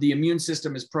the immune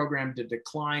system is programmed to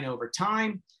decline over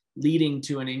time, leading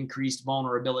to an increased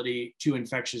vulnerability to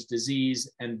infectious disease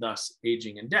and thus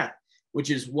aging and death, which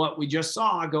is what we just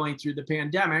saw going through the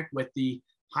pandemic, with the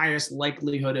highest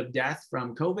likelihood of death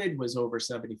from COVID was over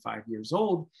 75 years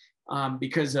old,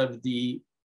 because of the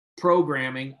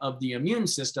programming of the immune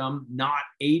system not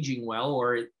aging well,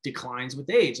 or it declines with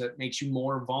age. That makes you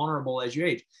more vulnerable as you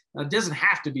age. Now, it doesn't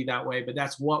have to be that way, but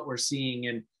that's what we're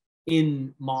seeing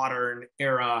in modern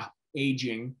era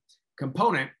aging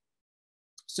component.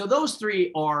 So those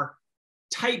three are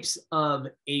types of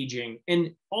aging,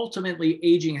 and ultimately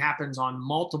aging happens on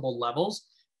multiple levels.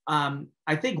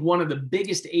 I think one of the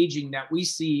biggest aging that we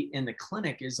see in the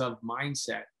clinic is of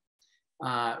mindset.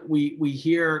 We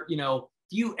hear, if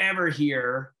you ever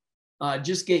hear,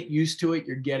 just get used to it,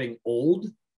 you're getting old,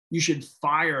 you should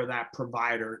fire that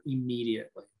provider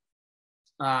immediately.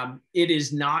 It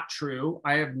is not true.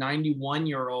 I have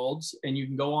 91-year-olds, and you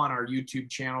can go on our YouTube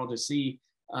channel to see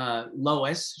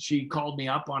Lois. She called me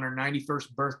up on her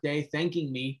 91st birthday,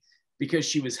 thanking me because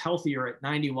she was healthier at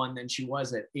 91 than she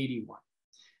was at 81.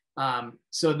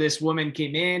 So this woman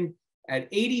came in at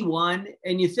 81,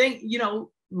 and you think,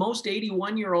 most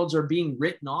 81-year-olds are being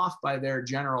written off by their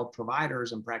general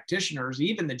providers and practitioners,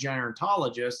 even the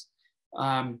gerontologists.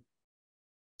 And,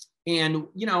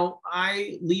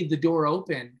 I leave the door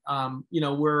open.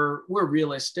 We're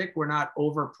realistic. We're not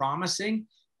over promising.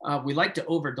 We like to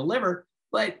over deliver,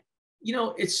 but,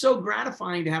 it's so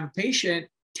gratifying to have a patient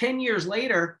 10 years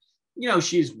later,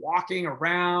 she's walking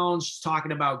around, she's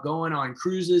talking about going on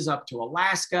cruises up to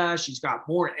Alaska. She's got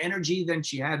more energy than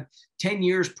she had 10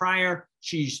 years prior.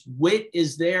 She's wit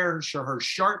is there, her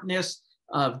sharpness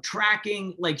of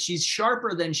tracking, like she's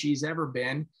sharper than she's ever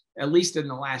been, at least in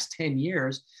the last 10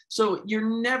 years. So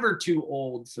you're never too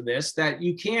old for this, that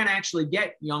you can actually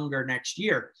get younger next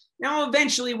year. Now,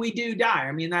 eventually we do die.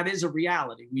 I mean, that is a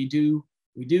reality. We do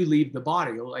leave the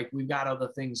body, like we've got other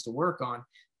things to work on.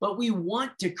 But we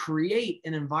want to create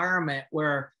an environment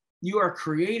where you are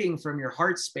creating from your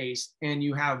heart space, and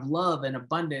you have love and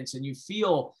abundance, and you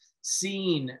feel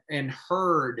seen and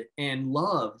heard and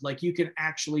loved. Like you can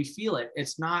actually feel it.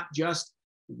 It's not just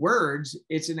words,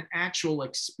 it's an actual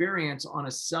experience on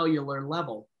a cellular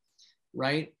level,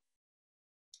 right?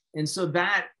 And so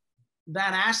that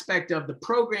aspect of the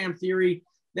program theory.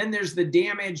 Then there's the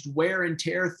damaged wear and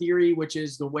tear theory, which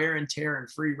is the wear and tear and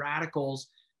free radicals,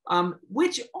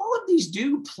 which all of these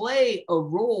do play a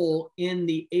role in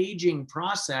the aging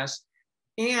process.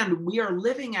 And we are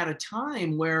living at a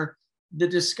time where the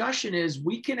discussion is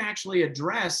we can actually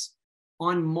address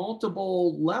on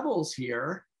multiple levels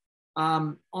here,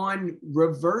 on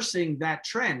reversing that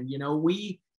trend.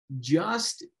 We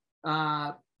just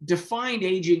defined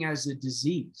aging as a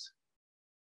disease.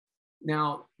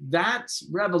 Now that's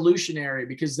revolutionary,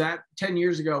 because that 10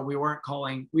 years ago, we are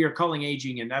calling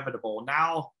aging inevitable.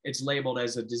 Now it's labeled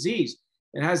as a disease.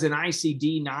 It has an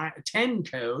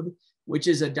ICD-10 code, which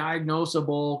is a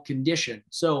diagnosable condition.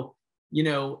 So,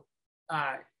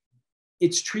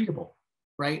 it's treatable,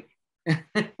 right?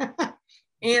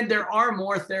 And there are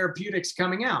more therapeutics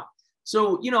coming out.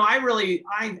 So,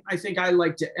 I think I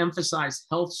like to emphasize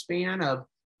health span of,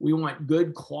 we want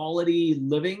good quality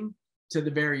living to the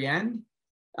very end.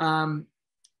 And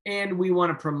we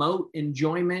want to promote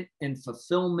enjoyment and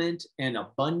fulfillment and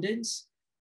abundance.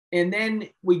 And then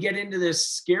we get into this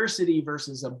scarcity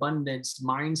versus abundance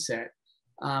mindset.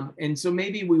 And so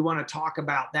maybe we want to talk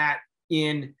about that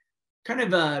in kind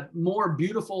of a more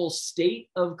beautiful state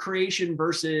of creation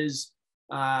versus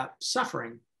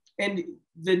suffering. And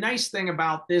the nice thing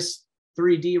about this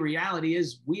 3D reality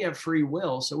is we have free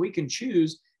will, so we can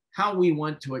choose how we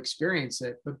want to experience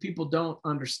it, but people don't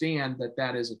understand that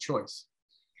that is a choice.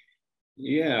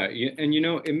 Yeah, and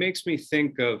it makes me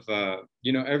think of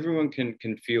everyone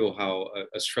can feel how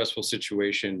a stressful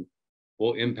situation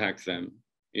will impact them.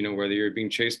 Whether you're being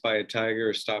chased by a tiger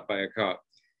or stopped by a cop,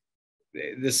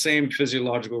 the same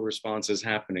physiological response is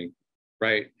happening,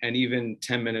 right? And even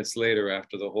 10 minutes later,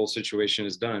 after the whole situation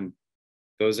is done,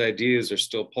 those ideas are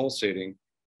still pulsating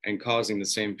and causing the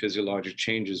same physiologic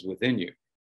changes within you.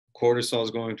 Cortisol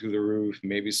is going through the roof,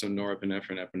 maybe some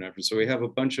norepinephrine, epinephrine. So we have a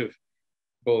bunch of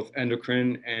both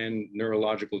endocrine and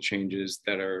neurological changes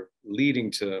that are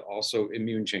leading to also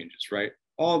immune changes, right?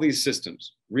 All these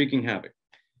systems wreaking havoc.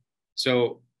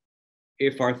 So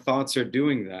if our thoughts are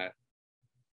doing that,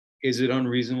 is it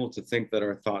unreasonable to think that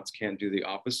our thoughts can't do the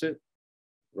opposite,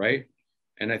 right?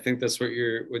 And I think that's what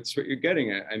you're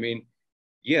getting at. I mean,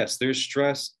 yes, there's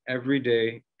stress every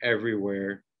day,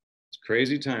 everywhere. It's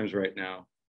crazy times right now.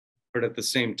 But at the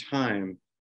same time,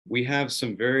 we have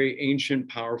some very ancient,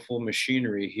 powerful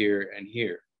machinery here and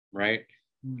here, right?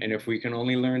 And if we can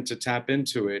only learn to tap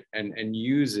into it and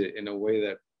use it in a way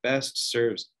that best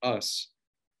serves us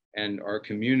and our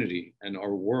community and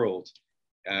our world,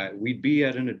 we'd be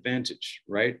at an advantage,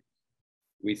 right?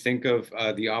 We think of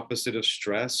the opposite of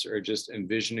stress, or just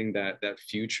envisioning that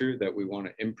future that we want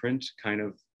to imprint, kind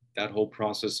of that whole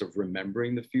process of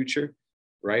remembering the future,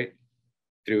 right?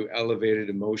 Through elevated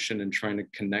emotion and trying to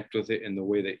connect with it in the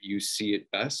way that you see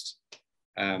it best.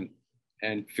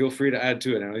 And feel free to add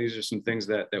to it. I know these are some things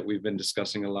that we've been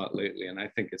discussing a lot lately, and I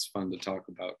think it's fun to talk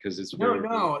about because it's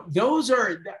those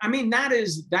are, I mean,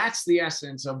 that's the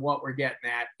essence of what we're getting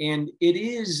at. And it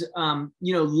is,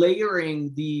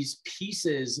 layering these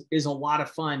pieces is a lot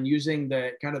of fun, using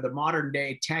the kind of the modern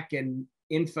day tech and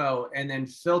info, and then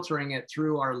filtering it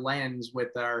through our lens with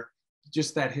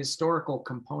just that historical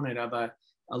component of a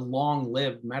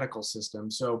long-lived medical system.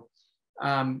 So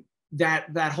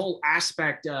that whole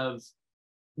aspect of,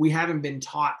 we haven't been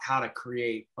taught how to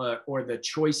create, or the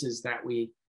choices that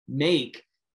we make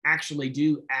actually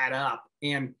do add up,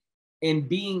 and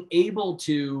being able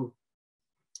to,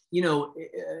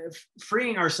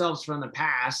 freeing ourselves from the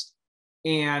past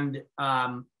and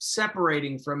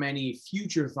separating from any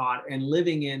future thought and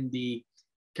living in the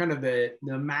kind of the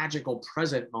magical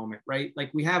present moment, right?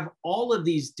 Like, we have all of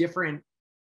these different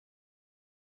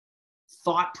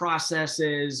thought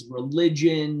processes,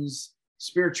 religions,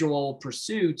 spiritual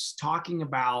pursuits talking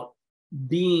about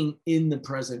being in the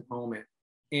present moment,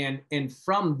 and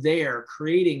from there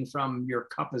creating from your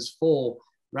cup is full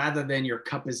rather than your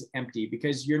cup is empty,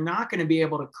 because you're not going to be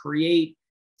able to create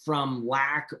from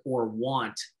lack or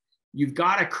want. You've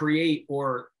got to create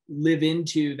or live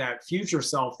into that future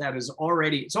self that is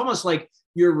already, it's almost like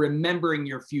you're remembering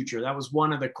your future. That was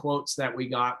one of the quotes that we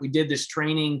got. We did this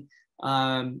training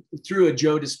through a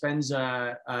Joe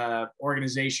Dispenza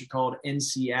organization called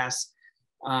NCS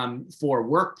for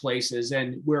workplaces.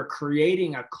 And we're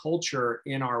creating a culture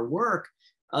in our work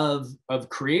of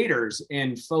creators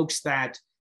and folks that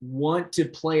want to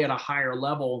play at a higher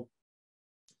level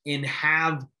and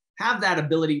have that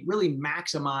ability, really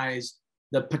maximize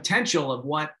the potential of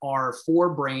what our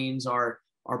forebrains, our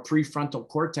prefrontal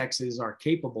cortexes are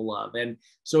capable of. And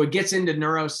so it gets into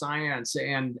neuroscience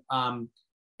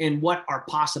and what are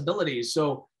possibilities.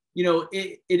 So,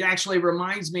 it actually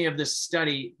reminds me of this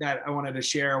study that I wanted to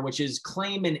share, which is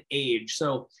claim and age.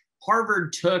 So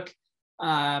Harvard took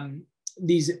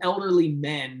these elderly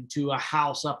men to a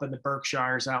house up in the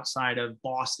Berkshires outside of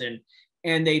Boston.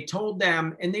 And they told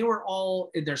them, and they were all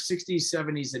in their 60s,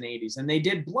 70s, and 80s, and they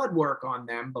did blood work on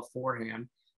them beforehand.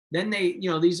 Then they,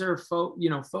 these are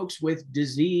folks with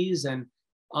disease and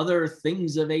other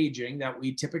things of aging that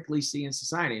we typically see in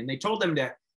society. And they told them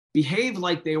to behave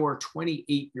like they were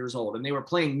 28 years old, and they were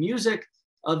playing music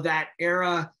of that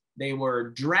era. They were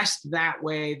dressed that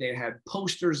way. They had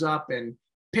posters up and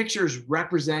pictures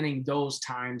representing those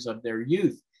times of their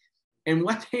youth. And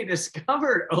what they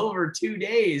discovered over 2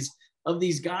 days of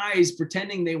these guys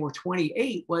pretending they were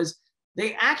 28 was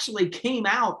they actually came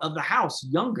out of the house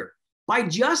younger by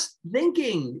just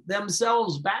thinking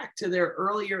themselves back to their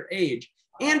earlier age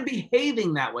and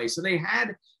behaving that way. So they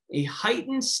had a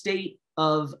heightened state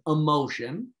of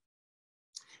emotion,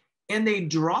 and they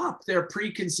dropped their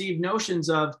preconceived notions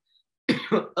of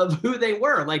who they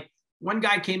were. Like, one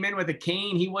guy came in with a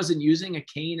cane. He wasn't using a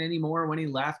cane anymore when he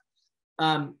left.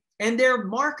 And their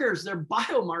markers, their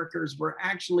biomarkers were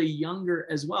actually younger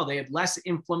as well. They had less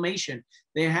inflammation.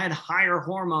 They had higher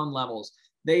hormone levels.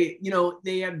 They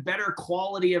had better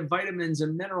quality of vitamins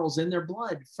and minerals in their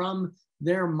blood from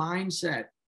their mindset.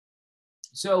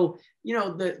 So,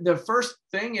 the first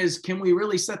thing is, can we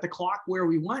really set the clock where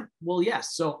we want? Well,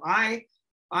 yes. So I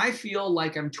feel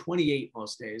like I'm 28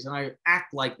 most days, and I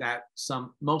act like that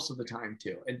most of the time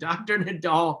too. And Dr.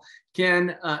 Nadal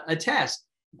can attest.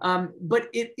 But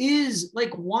it is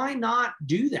like, why not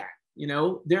do that?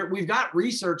 We've got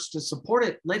research to support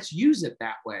it. Let's use it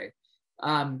that way.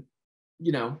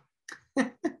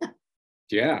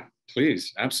 Yeah,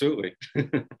 please. Absolutely.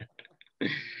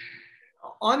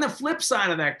 On the flip side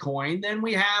of that coin, then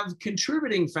we have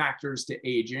contributing factors to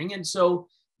aging. And so,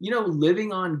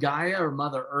 living on Gaia or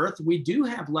Mother Earth, we do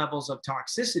have levels of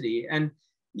toxicity. And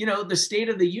the State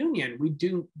of the Union. We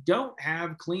don't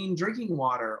have clean drinking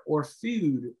water or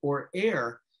food or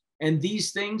air. And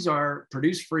these things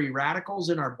produce free radicals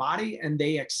in our body, and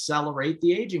they accelerate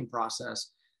the aging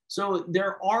process. So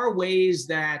there are ways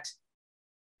that,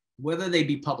 whether they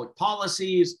be public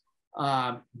policies,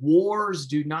 wars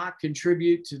do not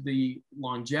contribute to the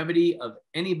longevity of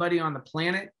anybody on the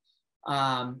planet.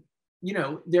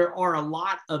 There are a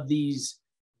lot of these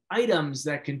items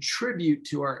that contribute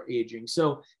to our aging.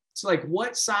 So it's like,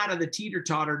 what side of the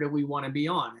teeter-totter do we want to be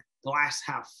on? Glass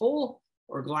half full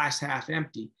or glass half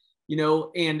empty?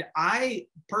 And I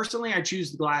personally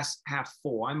choose the glass half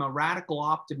full. I'm a radical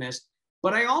optimist,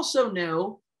 but I also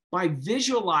know, by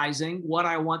visualizing what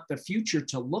I want the future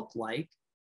to look like,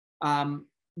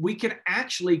 we can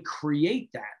actually create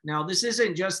that. Now, this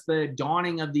isn't just the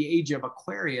dawning of the age of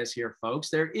Aquarius here, folks.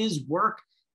 There is work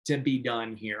to be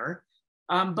done here.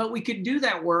 But we could do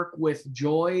that work with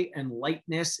joy and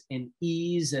lightness and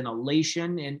ease and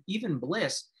elation and even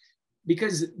bliss,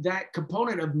 because that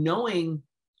component of knowing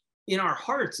in our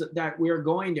hearts that we're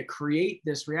going to create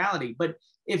this reality. But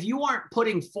if you aren't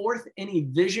putting forth any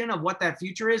vision of what that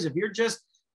future is, if you're just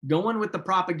going with the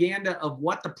propaganda of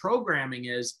what the programming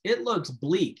is, it looks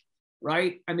bleak,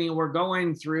 right? I mean, we're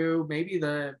going through maybe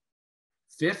the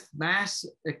 5th mass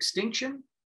extinction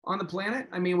on the planet.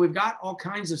 I mean, we've got all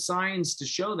kinds of signs to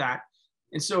show that.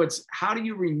 And so it's, how do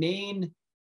you remain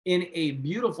in a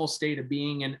beautiful state of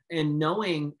being and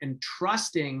knowing and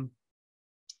trusting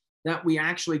that we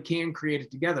actually can create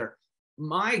it together.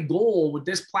 My goal with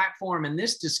this platform and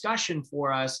this discussion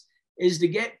for us is to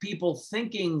get people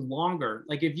thinking longer.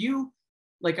 Like, if you,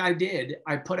 like I did,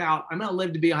 I put out, I'm going to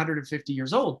live to be 150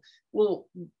 years old. Well,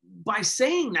 by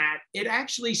saying that, it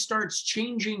actually starts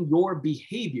changing your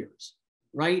behaviors,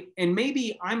 right? And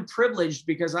maybe I'm privileged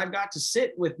because I've got to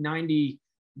sit with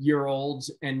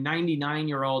 90-year-olds and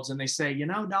 99-year-olds, and they say,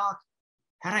 Doc,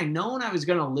 had I known I was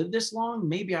going to live this long,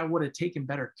 maybe I would have taken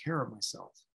better care of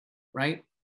myself, right?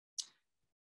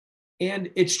 And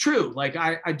it's true. Like,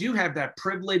 I do have that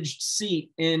privileged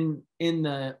seat in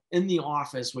the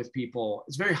office with people.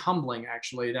 It's very humbling,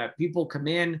 actually, that people come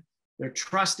in, they're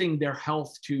trusting their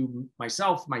health to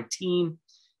myself, my team,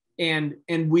 and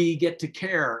we get to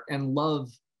care and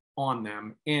love on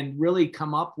them and really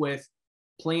come up with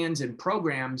plans and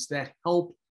programs that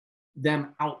help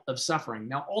them out of suffering.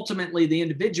 Now, ultimately, the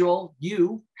individual,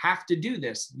 you have to do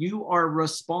this. You are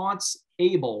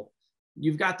response-able.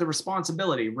 You've got the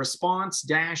responsibility,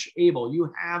 response-able.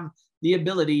 You have the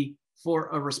ability for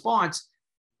a response.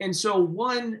 And so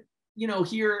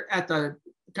here at the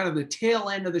kind of the tail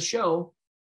end of the show,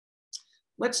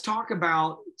 let's talk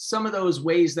about some of those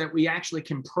ways that we actually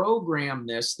can program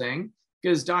this thing.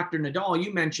 Because Dr. Nadal,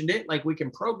 you mentioned it, like, we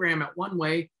can program it one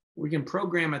way, we can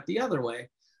program it the other way.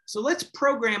 So let's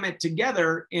program it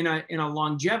together in a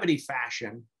longevity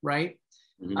fashion, right?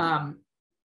 Mm-hmm.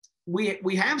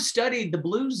 We have studied the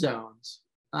blue zones.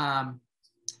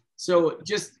 So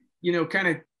just, kind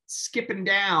of skipping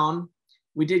down,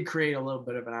 we did create a little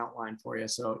bit of an outline for you.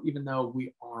 So even though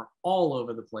we are all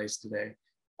over the place today,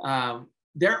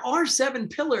 there are 7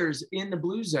 pillars in the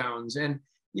blue zones. And,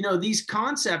 these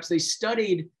concepts, they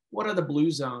studied, what are the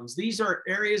blue zones? These are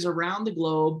areas around the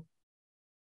globe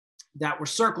that were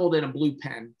circled in a blue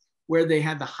pen, where they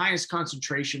had the highest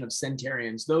concentration of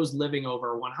centenarians, those living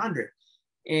over 100.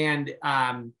 And,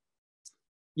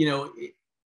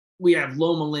 we have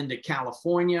Loma Linda,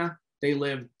 California. They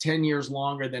live 10 years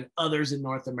longer than others in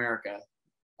North America.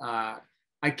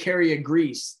 Icaria,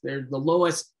 Greece. They're the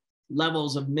lowest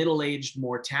levels of middle-aged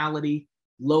mortality,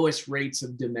 lowest rates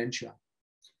of dementia.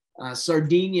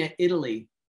 Sardinia, Italy.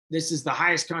 This is the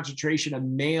highest concentration of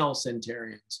male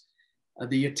centenarians.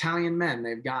 The Italian men,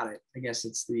 they've got it. I guess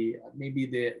it's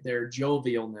their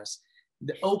jovialness.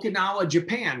 The Okinawa,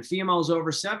 Japan, females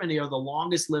over 70 are the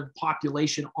longest lived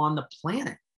population on the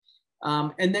planet.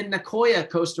 And then Nicoya,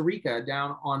 Costa Rica,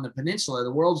 down on the peninsula,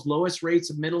 the world's lowest rates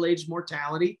of middle-aged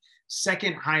mortality,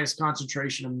 second highest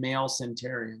concentration of male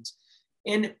centenarians.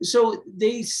 And so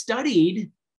they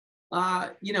studied,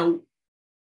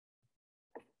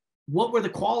 what were the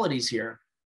qualities here?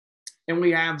 And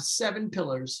we have 7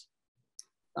 pillars.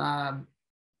 Do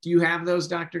you have those,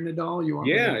 Dr. Nadal?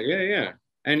 Yeah.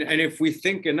 And if we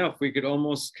think enough, we could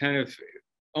almost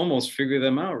figure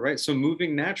them out, right? So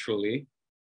moving naturally,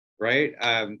 right?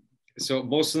 So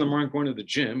most of them aren't going to the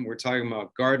gym. We're talking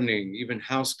about gardening, even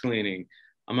house cleaning.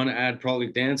 I'm going to add probably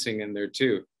dancing in there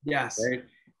too. Yes. Right?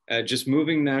 Just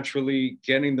moving naturally,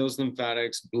 getting those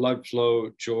lymphatics, blood flow,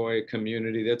 joy,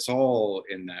 community, that's all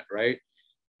in that, right?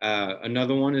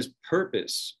 Another one is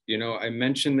purpose. You know, I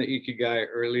mentioned the ikigai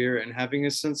earlier, and having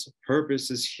a sense of purpose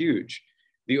is huge.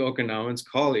 The Okinawans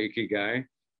call it ikigai.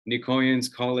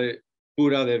 Nicoyans call it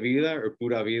pura de vida or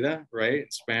pura vida, right?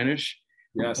 In Spanish.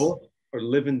 Yes. Both are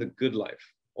living the good life,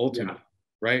 ultimately,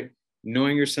 right?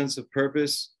 Knowing your sense of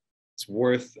purpose, it's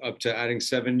worth up to adding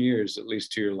 7 years at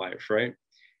least to your life, right?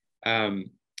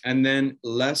 And then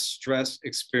less stress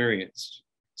experienced.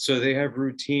 So they have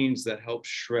routines that help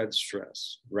shred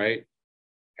stress, right?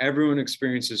 Everyone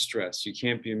experiences stress. You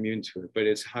can't be immune to it, but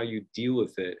it's how you deal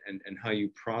with it and how you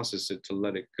process it to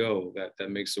let it go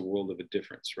that makes a world of a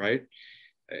difference, right?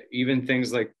 Even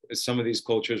things like some of these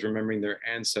cultures remembering their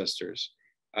ancestors,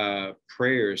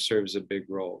 prayer serves a big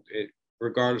role,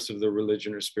 regardless of the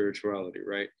religion or spirituality,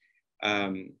 right?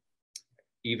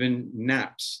 Even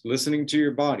naps, listening to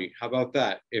your body. How about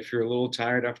that? If you're a little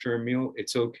tired after a meal,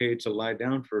 it's okay to lie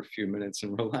down for a few minutes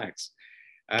and relax.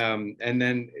 And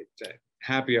then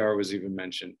happy hour was even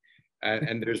mentioned.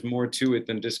 And there's more to it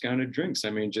than discounted drinks.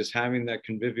 I mean, just having that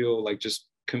convivial, like just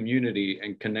community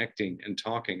and connecting and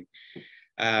talking.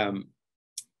 The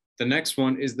next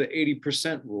one is the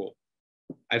 80% rule.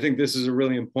 I think this is a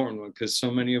really important one because so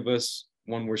many of us,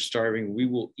 when we're starving, we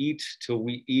will eat till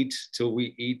we eat till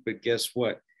we eat. But guess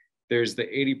what? There's the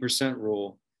 80%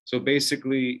 rule. So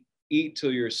basically, eat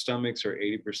till your stomachs are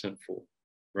 80% full,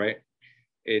 right?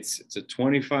 It's a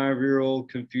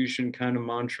 25-year-old Confucian kind of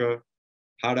mantra,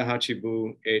 hara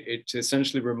hachibu. It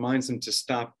essentially reminds them to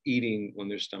stop eating when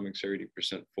their stomachs are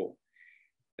 80% full.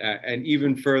 And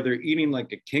even further, eating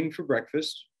like a king for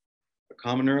breakfast, a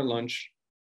commoner at lunch,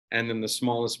 and then the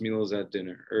smallest meals at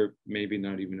dinner, or maybe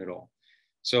not even at all.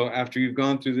 So after you've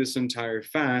gone through this entire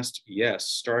fast, yes,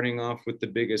 starting off with the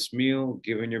biggest meal,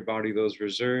 giving your body those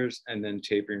reserves, and then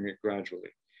tapering it gradually.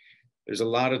 There's a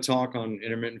lot of talk on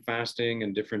intermittent fasting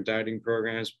and different dieting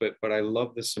programs, but I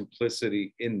love the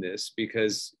simplicity in this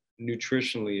because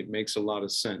nutritionally, it makes a lot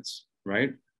of sense,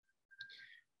 right?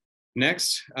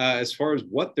 Next, as far as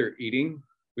what they're eating,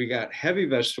 we got heavy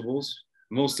vegetables,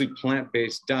 mostly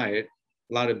plant-based diet,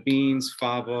 a lot of beans,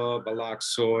 fava, balak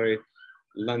soy,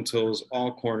 lentils,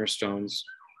 all cornerstones.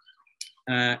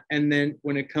 And then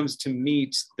when it comes to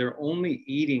meat, they're only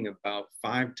eating about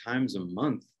 5 times a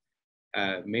month,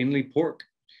 mainly pork.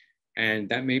 And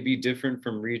that may be different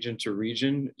from region to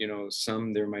region. You know,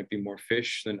 some there might be more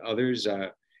fish than others.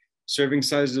 Serving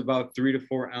size is about 3 to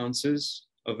 4 ounces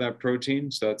of that protein.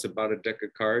 So that's about a deck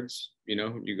of cards. You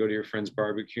know, you go to your friend's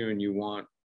barbecue and you want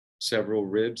several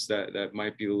ribs, that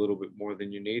might be a little bit more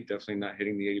than you need. Definitely not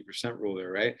hitting the 80% rule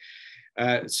there, right?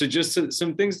 So just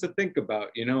some things to think about.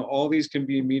 You know, all these can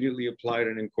be immediately applied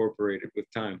and incorporated with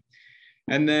time.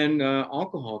 And then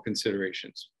alcohol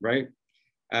considerations, right?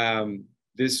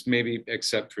 This maybe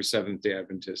except for Seventh-day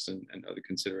Adventists and other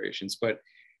considerations, but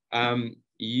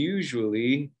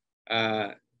usually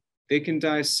they can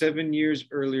die 7 years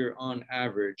earlier on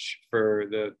average for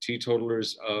the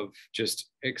teetotalers of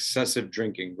just excessive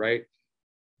drinking, right?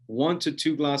 1 to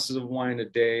 2 glasses of wine a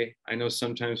day. I know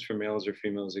sometimes for males or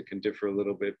females, it can differ a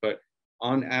little bit, but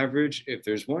on average, if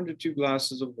there's 1 to 2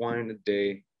 glasses of wine a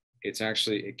day,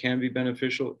 it can be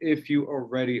beneficial if you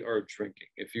already are drinking.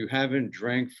 If you haven't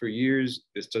drank for years,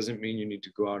 this doesn't mean you need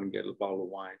to go out and get a bottle of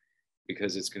wine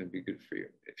because it's going to be good for you.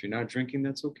 If you're not drinking,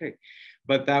 that's okay.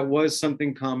 But that was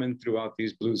something common throughout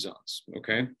these blue zones,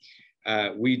 okay?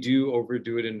 We do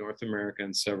overdo it in North America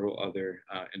and several other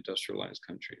industrialized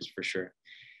countries, for sure.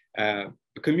 The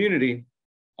community,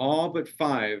 all but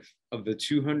 5 of the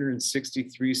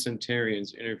 263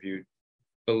 centenarians interviewed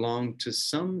belong to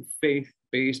some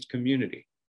faith-based community,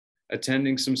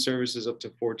 attending some services up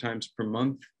to 4 times per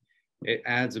month. It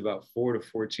adds about 4 to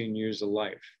 14 years of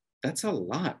life. That's a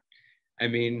lot. I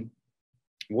mean,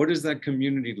 what does that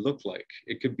community look like?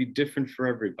 It could be different for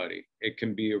everybody. It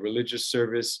can be a religious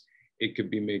service. It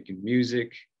could be making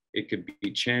music. It could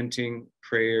be chanting,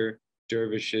 prayer,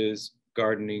 dervishes,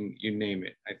 gardening, you name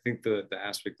it. I think the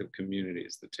aspect of community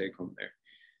is the take home there.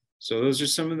 So those are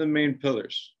some of the main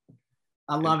pillars.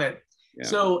 I love it. Yeah.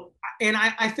 So, and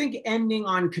I think ending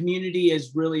on community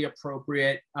is really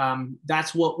appropriate.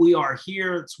 That's what we are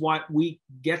here. It's what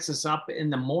gets us up in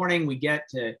the morning. We get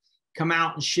to come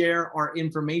out and share our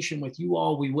information with you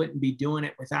all. We wouldn't be doing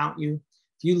it without you.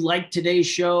 If you like today's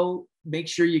show, make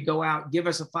sure you go out, give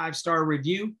us a 5-star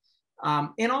review,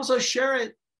 and also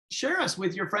share us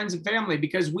with your friends and family,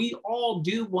 because we all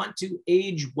do want to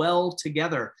age well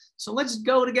together. So let's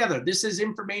go together. This is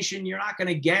information you're not going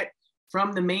to get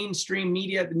from the mainstream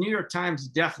media. The New York Times is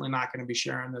definitely not going to be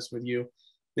sharing this with you.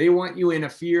 They want you in a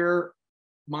fear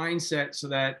mindset so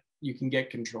that you can get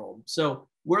controlled. So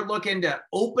we're looking to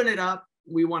open it up,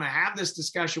 We want to have this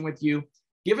discussion with you.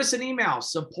 Give us an email,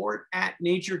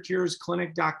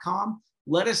 support@naturecuresclinic.com.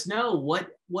 Let us know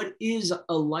what is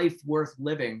a life worth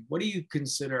living. What do you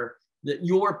consider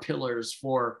your pillars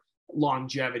for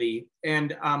longevity?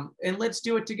 And let's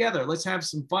do it together. Let's have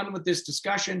some fun with this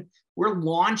discussion. We're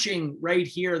launching right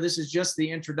here. This is just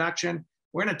the introduction.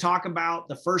 We're going to talk about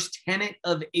the first tenet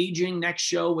of aging next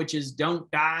show, which is don't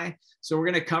die. So we're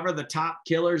going to cover the top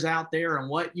killers out there and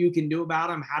what you can do about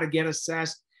them, how to get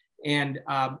assessed, and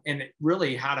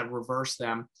really how to reverse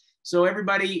them. So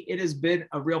everybody, it has been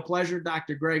a real pleasure.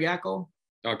 Dr. Greg Eckel.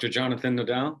 Dr. Jonathan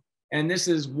Nadal. And this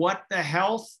is What the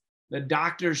Health, the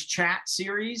Doctor's Chat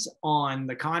series on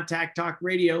the Contact Talk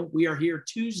Radio. We are here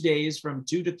Tuesdays from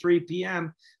 2 to 3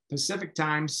 p.m. Pacific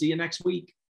time. See you next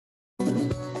week.